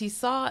cases he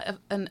saw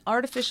an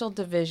artificial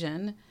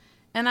division.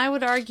 And I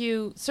would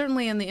argue,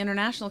 certainly in the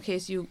international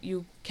case,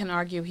 you can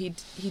argue he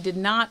did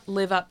not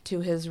live up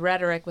to his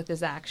rhetoric with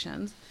his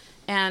actions.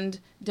 And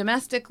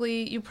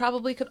domestically, you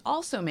probably could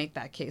also make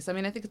that case. I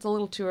mean, I think it's a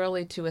little too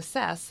early to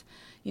assess,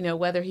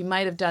 whether he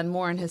might have done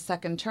more in his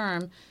second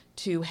term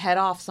to head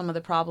off some of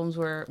the problems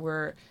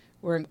we're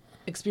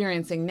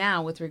experiencing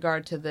now with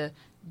regard to the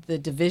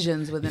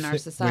divisions within our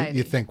society.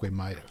 You think we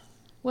might have?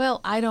 Well,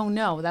 I don't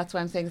know. That's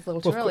why I'm saying it's a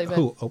little too early.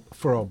 But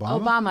for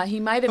Obama? Obama, he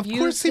might have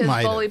used his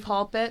bully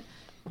pulpit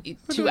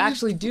to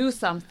actually do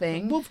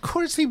something. Well, of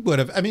course he would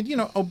have. I mean,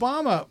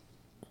 Obama,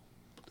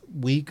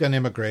 weak on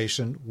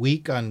immigration,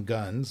 weak on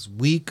guns,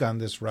 weak on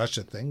this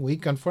Russia thing,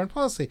 weak on foreign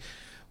policy.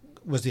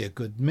 Was he a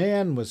good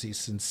man? Was he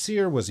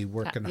sincere? Was he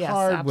working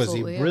hard?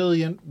 Absolutely. Was he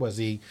brilliant? Was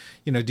he,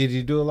 did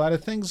he do a lot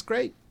of things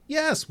great?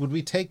 Yes. Would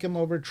we take him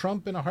over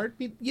Trump in a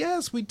heartbeat?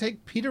 Yes, we'd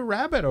take Peter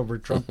Rabbit over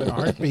Trump in a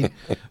heartbeat.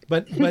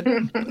 But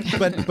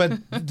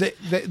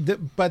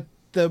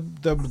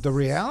the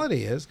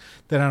reality is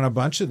that on a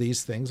bunch of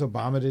these things,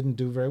 Obama didn't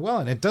do very well,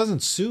 and it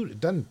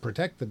doesn't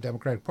protect the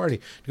Democratic Party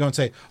to go and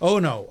say, "Oh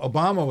no,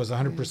 Obama was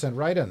 100%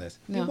 right on this."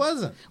 No. He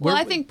wasn't. Well,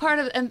 I think part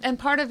of and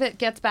part of it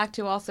gets back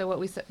to also what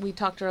we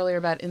talked earlier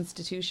about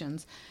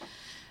institutions.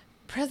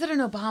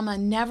 President Obama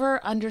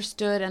never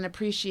understood and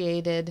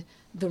appreciated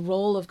the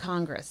role of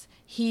Congress.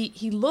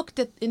 He looked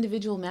at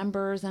individual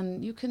members,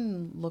 and you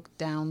can look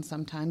down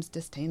sometimes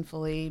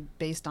disdainfully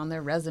based on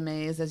their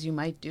resumes, as you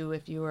might do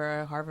if you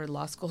were a Harvard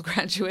Law School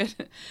graduate.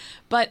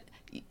 But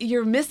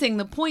you're missing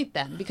the point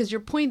then, because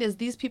your point is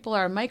these people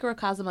are a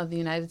microcosm of the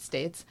United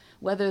States,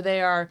 whether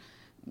they are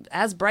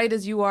as bright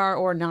as you are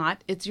or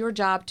not. It's your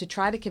job to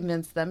try to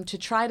convince them, to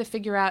try to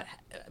figure out,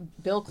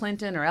 Bill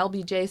Clinton or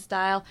LBJ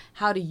style,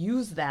 how to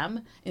use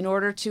them in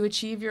order to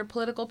achieve your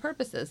political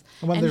purposes.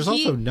 Well, and there's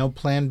also no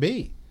plan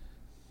B.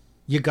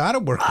 You got to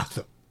work with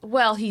them.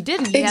 Well, he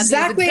didn't. He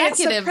exactly. had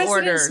these executive it's the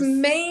president's orders.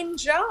 main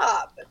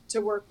job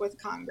to work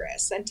with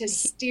Congress and to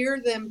steer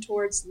them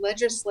towards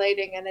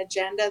legislating an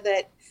agenda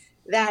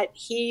that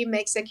he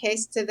makes a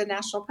case to the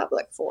national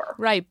public for.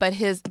 Right, but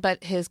his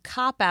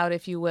cop-out,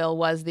 if you will,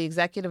 was the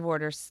executive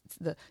orders,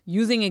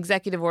 using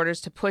executive orders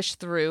to push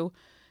through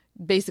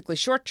basically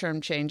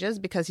short-term changes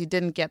because he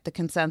didn't get the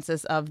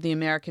consensus of the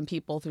American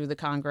people through the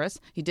Congress.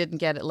 He didn't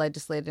get it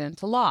legislated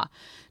into law.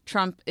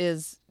 Trump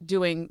is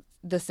doing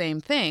the same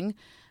thing.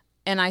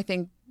 And I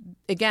think,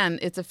 again,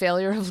 it's a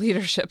failure of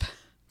leadership.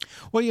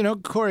 Well,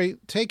 Kori,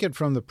 take it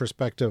from the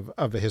perspective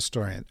of a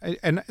historian.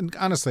 And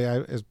honestly,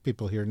 as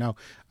people here know,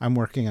 I'm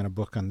working on a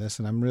book on this,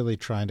 and I'm really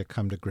trying to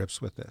come to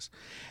grips with this.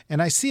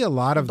 And I see a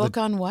lot of book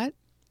on what?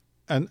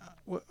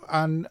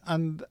 On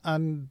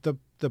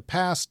the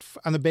past,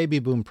 on the baby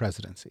boom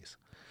presidencies,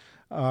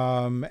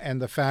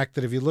 and the fact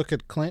that if you look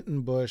at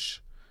Clinton, Bush,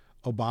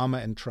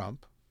 Obama, and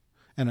Trump,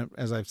 and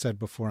as I've said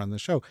before on the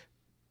show,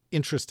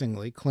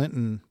 interestingly,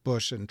 Clinton,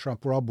 Bush, and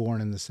Trump were all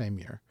born in the same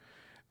year.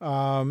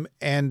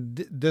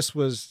 And this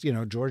was,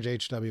 George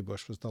H.W.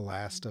 Bush was the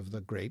last of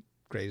the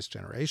greatest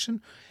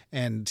generation,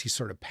 and he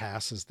sort of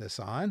passes this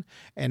on.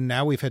 And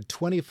now we've had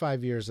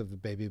 25 years of the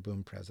baby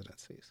boom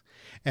presidencies.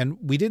 And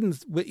we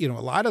didn't, a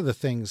lot of the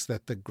things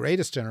that the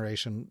greatest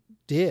generation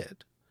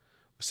did,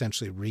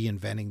 essentially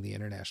reinventing the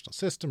international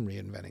system,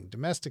 reinventing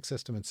domestic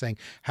system, and saying,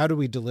 how do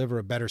we deliver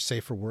a better,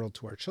 safer world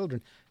to our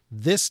children?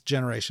 This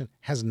generation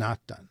has not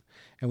done.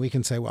 And we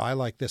can say, well, I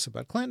like this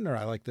about Clinton, or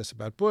I like this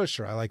about Bush,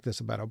 or I like this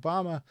about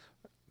Obama.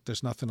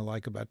 There's nothing to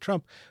like about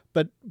Trump.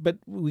 But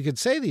we could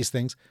say these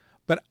things.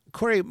 But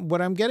Kori,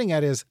 what I'm getting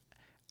at is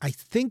I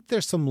think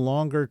there's some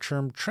longer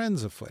term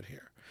trends afoot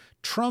here.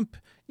 Trump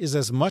is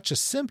as much a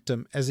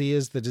symptom as he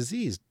is the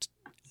disease.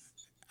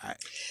 Yeah.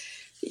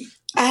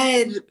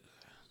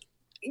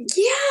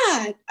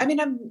 I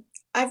mean,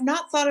 I've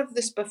not thought of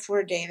this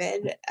before,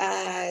 David.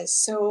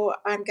 So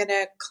I'm going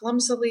to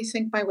clumsily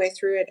think my way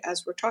through it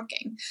as we're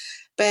talking.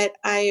 But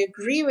I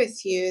agree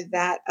with you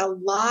that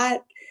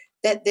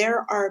that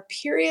there are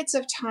periods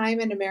of time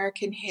in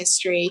American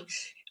history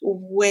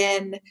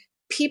when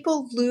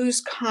people lose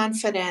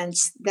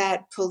confidence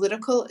that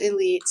political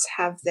elites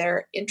have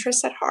their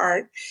interests at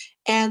heart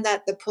and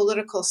that the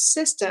political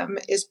system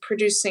is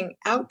producing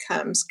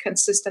outcomes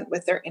consistent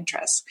with their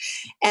interests.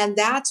 And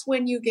that's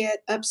when you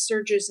get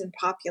upsurges in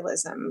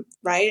populism,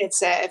 right?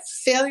 It's a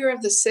failure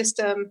of the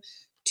system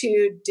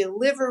to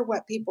deliver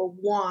what people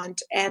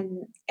want,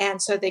 and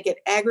so they get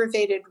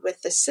aggravated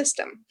with the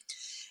system.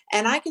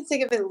 And I can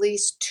think of at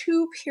least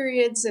two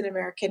periods in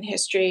American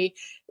history,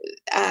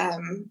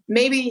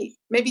 maybe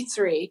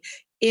three,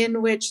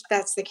 in which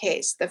that's the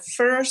case. The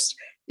first,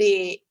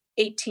 the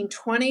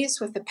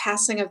 1820s, with the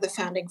passing of the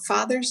Founding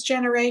Fathers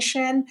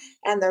generation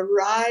and the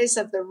rise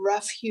of the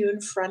rough-hewn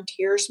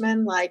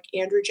frontiersmen like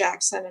Andrew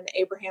Jackson and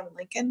Abraham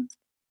Lincoln,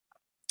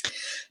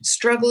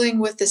 struggling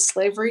with the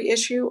slavery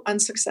issue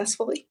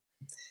unsuccessfully.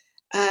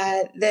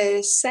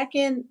 The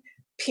second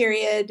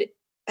period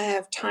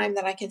of time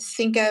that I can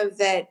think of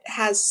that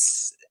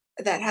has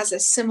a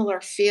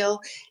similar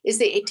feel is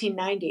the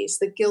 1890s,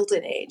 the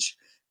Gilded Age,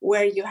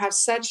 where you have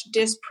such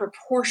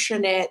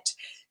disproportionate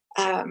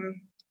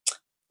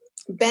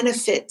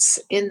benefits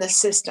in the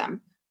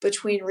system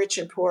between rich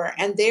and poor.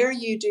 And there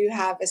you do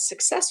have a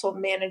successful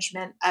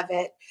management of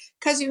it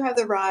because you have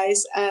the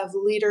rise of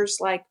leaders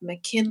like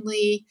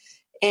McKinley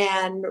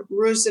and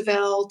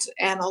Roosevelt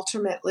and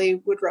ultimately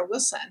Woodrow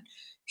Wilson,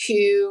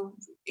 who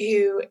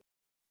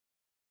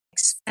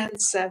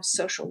expense of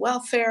social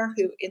welfare,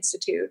 who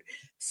institute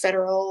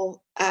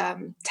federal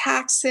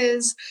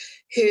taxes,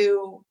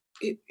 who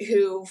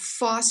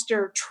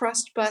foster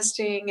trust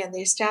busting and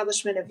the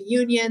establishment of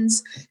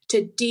unions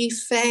to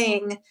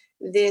defang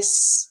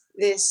this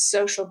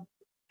social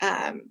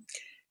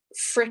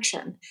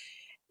friction.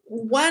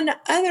 One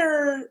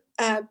other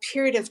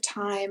period of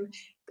time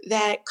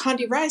that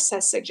Condi Rice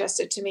has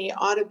suggested to me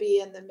ought to be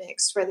in the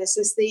mix for this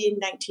is the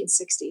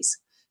 1960s,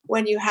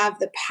 when you have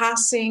the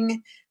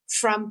passing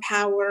from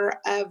power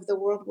of the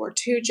World War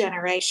II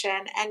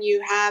generation, and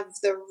you have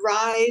the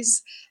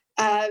rise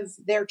of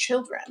their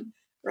children,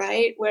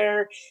 right?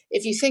 Where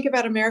if you think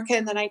about America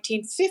in the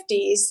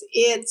 1950s,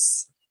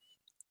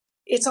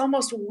 it's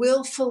almost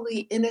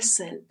willfully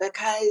innocent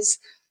because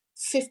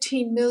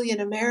 15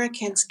 million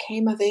Americans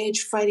came of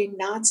age fighting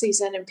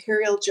Nazis and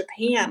Imperial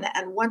Japan.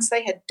 And once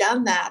they had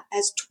done that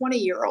as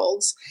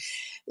 20-year-olds,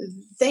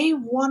 they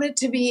wanted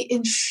to be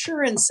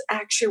insurance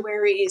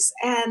actuaries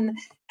and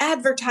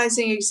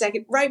advertising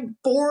executives, right?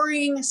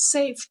 Boring,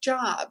 safe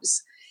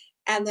jobs.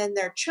 And then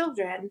their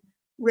children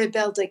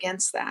rebelled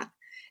against that.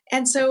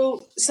 And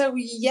so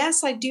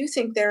yes, I do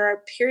think there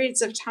are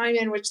periods of time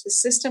in which the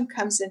system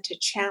comes into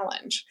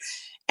challenge.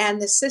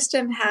 And the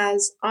system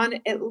has, on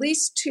at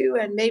least two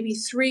and maybe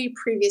three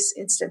previous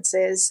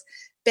instances,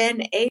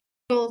 been able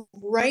to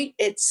right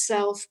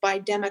itself by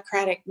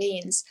democratic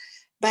means.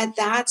 But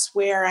that's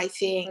where I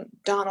think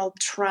Donald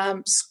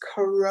Trump's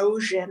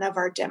corrosion of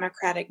our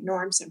democratic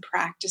norms and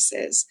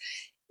practices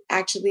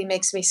actually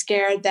makes me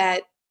scared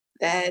that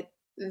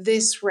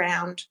this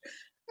round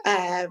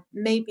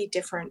may be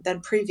different than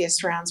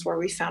previous rounds where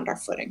we found our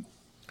footing.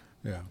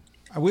 Yeah.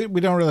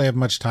 We don't really have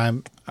much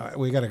time.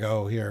 We got to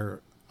go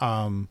here.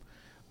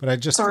 But But I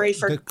just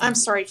I'm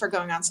sorry for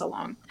going on so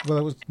long. Well,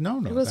 it was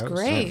It was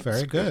great.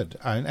 Very good.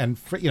 And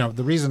for,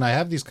 the reason I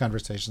have these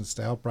conversations is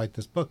to help write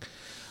this book.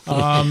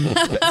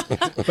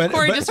 But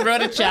Corey just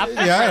wrote a chapter.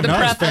 Yeah,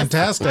 no, it's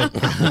fantastic.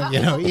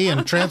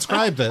 Ian,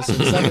 transcribe this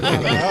and send it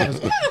down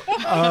the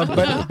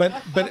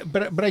office.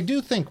 But I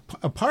do think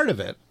a part of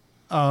it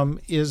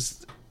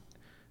is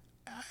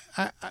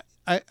I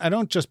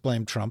don't just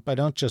blame Trump. I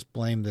don't just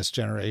blame this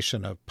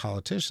generation of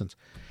politicians.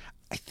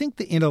 I think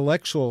the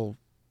intellectual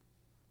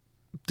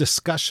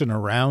discussion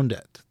around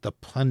it, the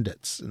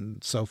pundits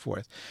and so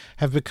forth,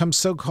 have become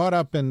so caught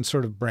up in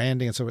sort of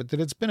branding and so forth that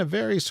it's been a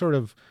very sort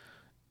of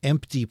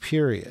empty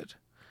period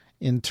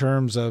in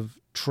terms of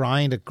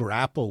trying to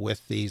grapple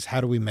with these, how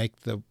do we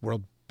make the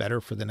world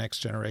better for the next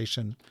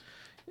generation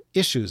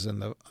issues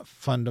and the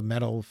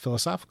fundamental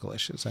philosophical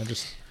issues.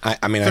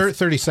 I mean,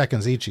 30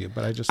 seconds each of you,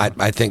 but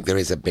I think there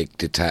is a big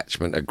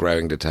detachment, a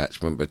growing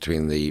detachment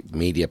between the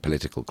media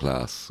political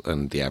class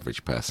and the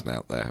average person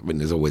out there. I mean,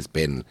 there's always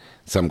been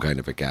some kind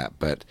of a gap,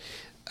 but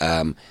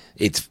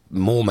it's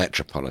more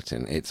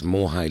metropolitan, it's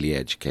more highly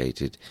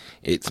educated,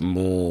 it's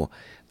more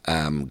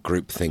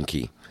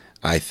groupthinky,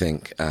 I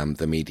think,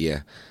 the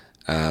media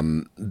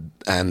and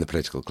the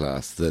political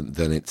class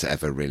than it's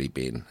ever really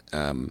been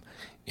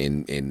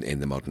in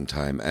the modern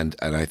time, and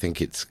I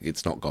think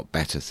it's not got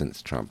better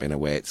since Trump. In a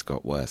way, it's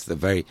got worse.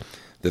 The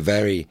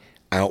very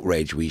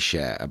outrage we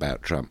share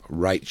about Trump,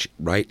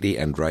 rightly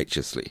and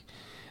righteously,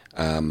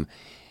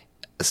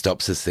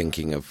 stops us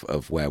thinking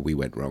of where we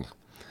went wrong,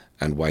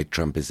 and why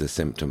Trump is a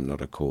symptom,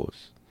 not a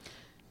cause.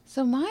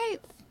 So I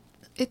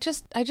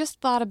just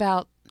thought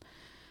about.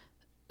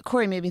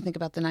 Corey made me think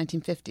about the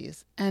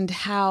 1950s and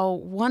how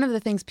one of the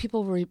things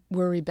people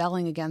were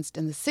rebelling against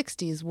in the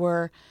 60s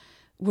were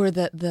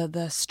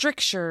the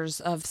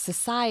strictures of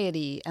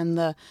society and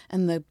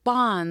the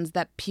bonds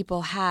that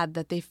people had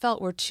that they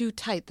felt were too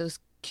tight, those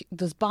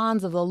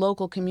bonds of the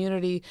local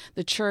community,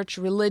 the church,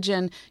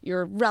 religion,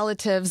 your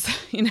relatives,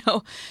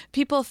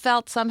 people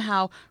felt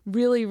somehow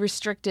really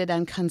restricted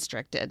and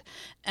constricted.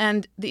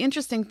 And the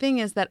interesting thing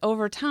is that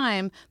over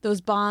time,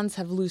 those bonds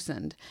have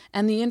loosened,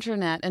 and the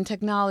internet and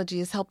technology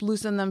has helped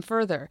loosen them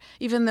further.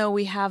 Even though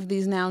we have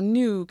these now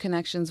new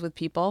connections with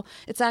people,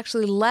 it's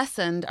actually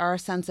lessened our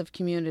sense of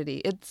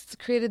community. It's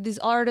created these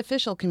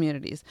artificial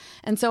communities.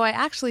 And so I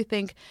actually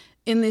think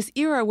in this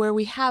era where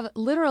we have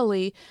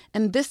literally,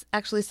 and this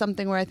actually is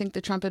something where I think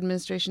the Trump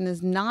administration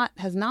has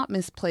not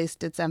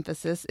misplaced its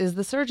emphasis, is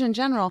the Surgeon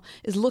General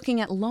is looking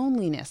at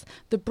loneliness.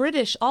 The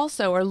British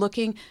also are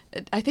looking,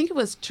 I think it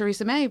was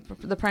Theresa May,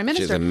 the Prime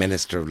Minister. She's a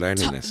minister of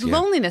loneliness.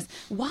 Loneliness.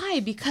 Why?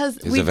 Because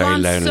we've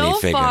gone so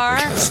far.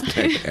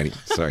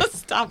 Sorry.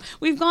 Stop.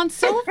 We've gone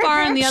so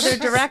far in the other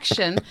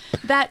direction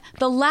that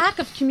the lack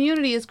of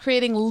community is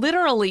creating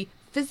literally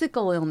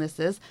physical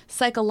illnesses,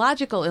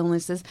 psychological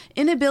illnesses,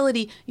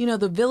 inability,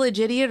 the village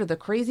idiot or the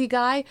crazy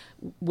guy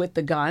with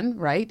the gun,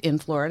 right, in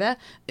Florida.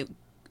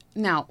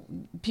 Now,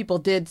 people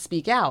did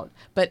speak out,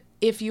 but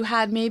if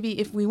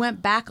we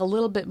went back a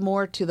little bit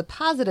more to the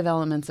positive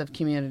elements of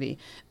community,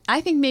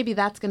 I think maybe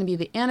that's going to be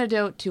the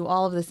antidote to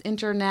all of this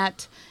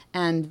internet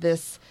and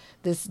this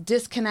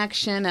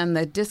disconnection and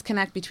the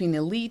disconnect between the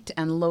elite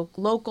and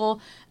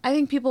local. I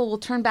think people will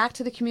turn back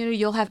to the community.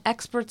 You'll have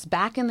experts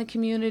back in the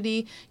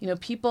community.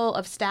 People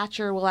of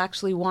stature will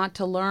actually want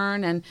to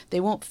learn, and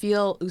they won't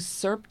feel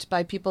usurped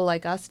by people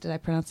like us. Did I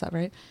pronounce that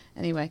right?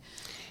 Anyway.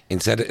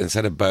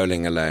 Instead of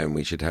bowling alone,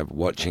 we should have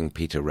watching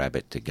Peter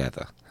Rabbit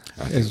together.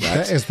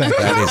 Exactly.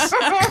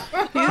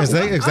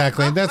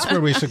 That's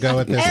where we should go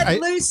with this. Ed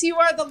Luce, you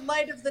are the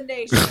light of the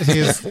nation.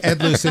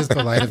 Ed Luce is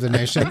the light of the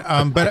nation.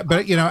 But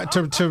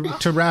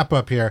to wrap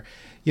up here,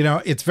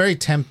 it's very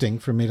tempting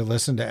for me to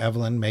listen to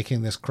Evelyn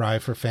making this cry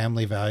for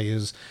family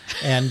values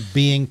and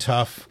being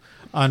tough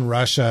on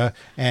Russia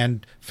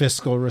and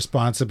fiscal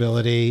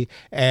responsibility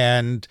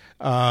and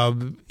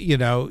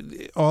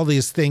all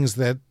these things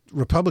that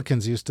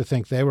Republicans used to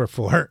think they were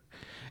for,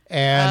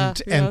 and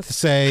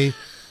say,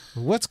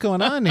 what's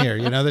going on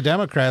here? The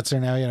Democrats are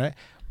now,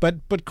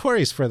 but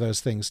Corey's for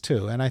those things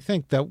too. And I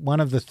think that one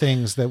of the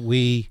things that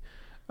we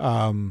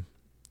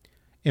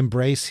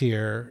embrace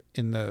here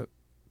in the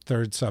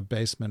third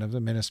sub-basement of the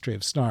Ministry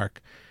of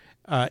Snark,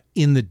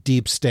 in the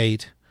deep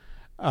state,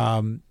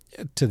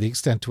 to the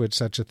extent to which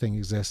such a thing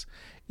exists,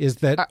 is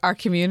that our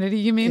community,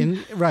 you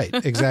mean? Right,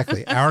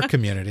 exactly. Our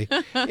community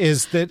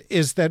is that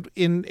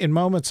in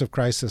moments of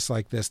crisis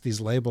like this,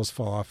 these labels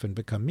fall off and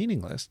become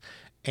meaningless.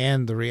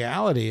 And the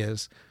reality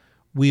is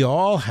we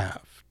all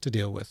have to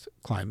deal with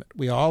climate.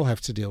 We all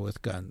have to deal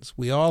with guns.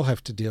 We all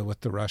have to deal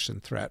with the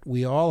Russian threat.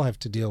 We all have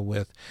to deal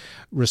with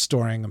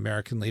restoring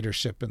American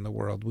leadership in the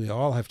world. We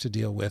all have to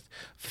deal with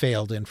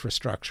failed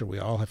infrastructure. We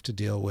all have to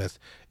deal with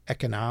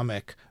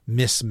economic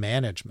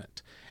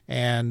mismanagement.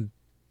 And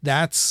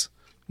that's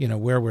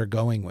where we're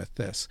going with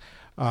this.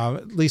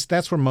 At least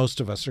that's where most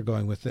of us are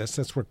going with this.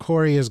 That's where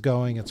Corey is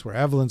going. It's where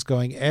Evelyn's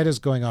going. Ed is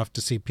going off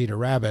to see Peter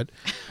Rabbit.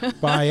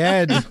 Bye,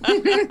 Ed.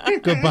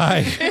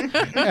 Goodbye,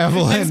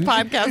 Evelyn. Next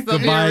podcast, there'll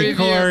Goodbye, be a review.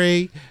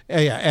 Corey.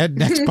 Ed,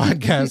 next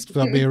podcast,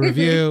 there'll be a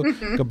review.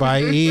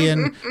 Goodbye,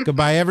 Ian.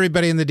 Goodbye,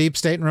 everybody in the Deep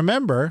State. And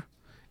remember,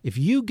 if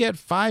you get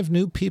 5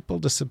 new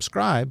people to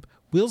subscribe,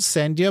 we'll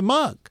send you a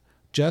mug.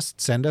 Just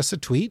send us a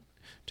tweet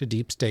to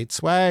Deep State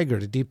Swag or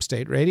to Deep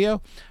State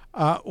Radio,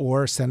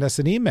 or send us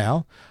an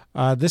email.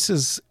 This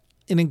is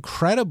an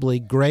incredibly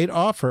great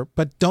offer,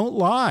 but don't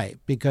lie,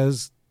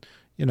 because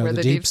We're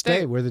the Deep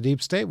State. We're the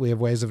Deep State. We have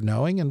ways of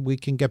knowing, and we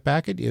can get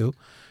back at you.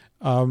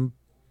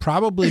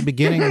 Probably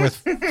beginning with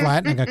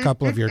flattening a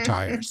couple of your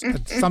tires,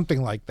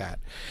 something like that.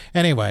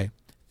 Anyway,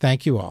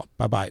 thank you all.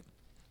 Bye-bye.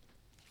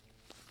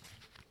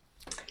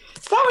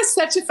 That was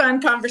such a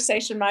fun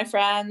conversation, my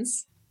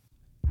friends.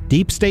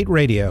 Deep State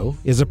Radio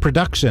is a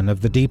production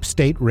of the Deep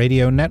State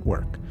Radio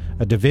Network,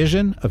 a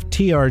division of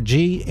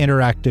TRG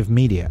Interactive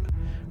Media.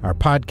 Our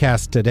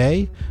podcast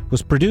today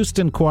was produced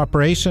in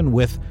cooperation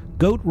with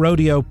Goat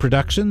Rodeo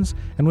Productions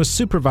and was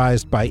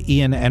supervised by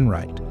Ian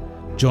Enright.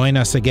 Join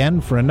us again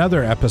for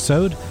another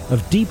episode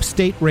of Deep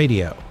State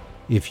Radio.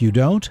 If you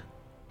don't,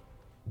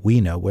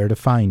 we know where to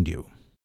find you.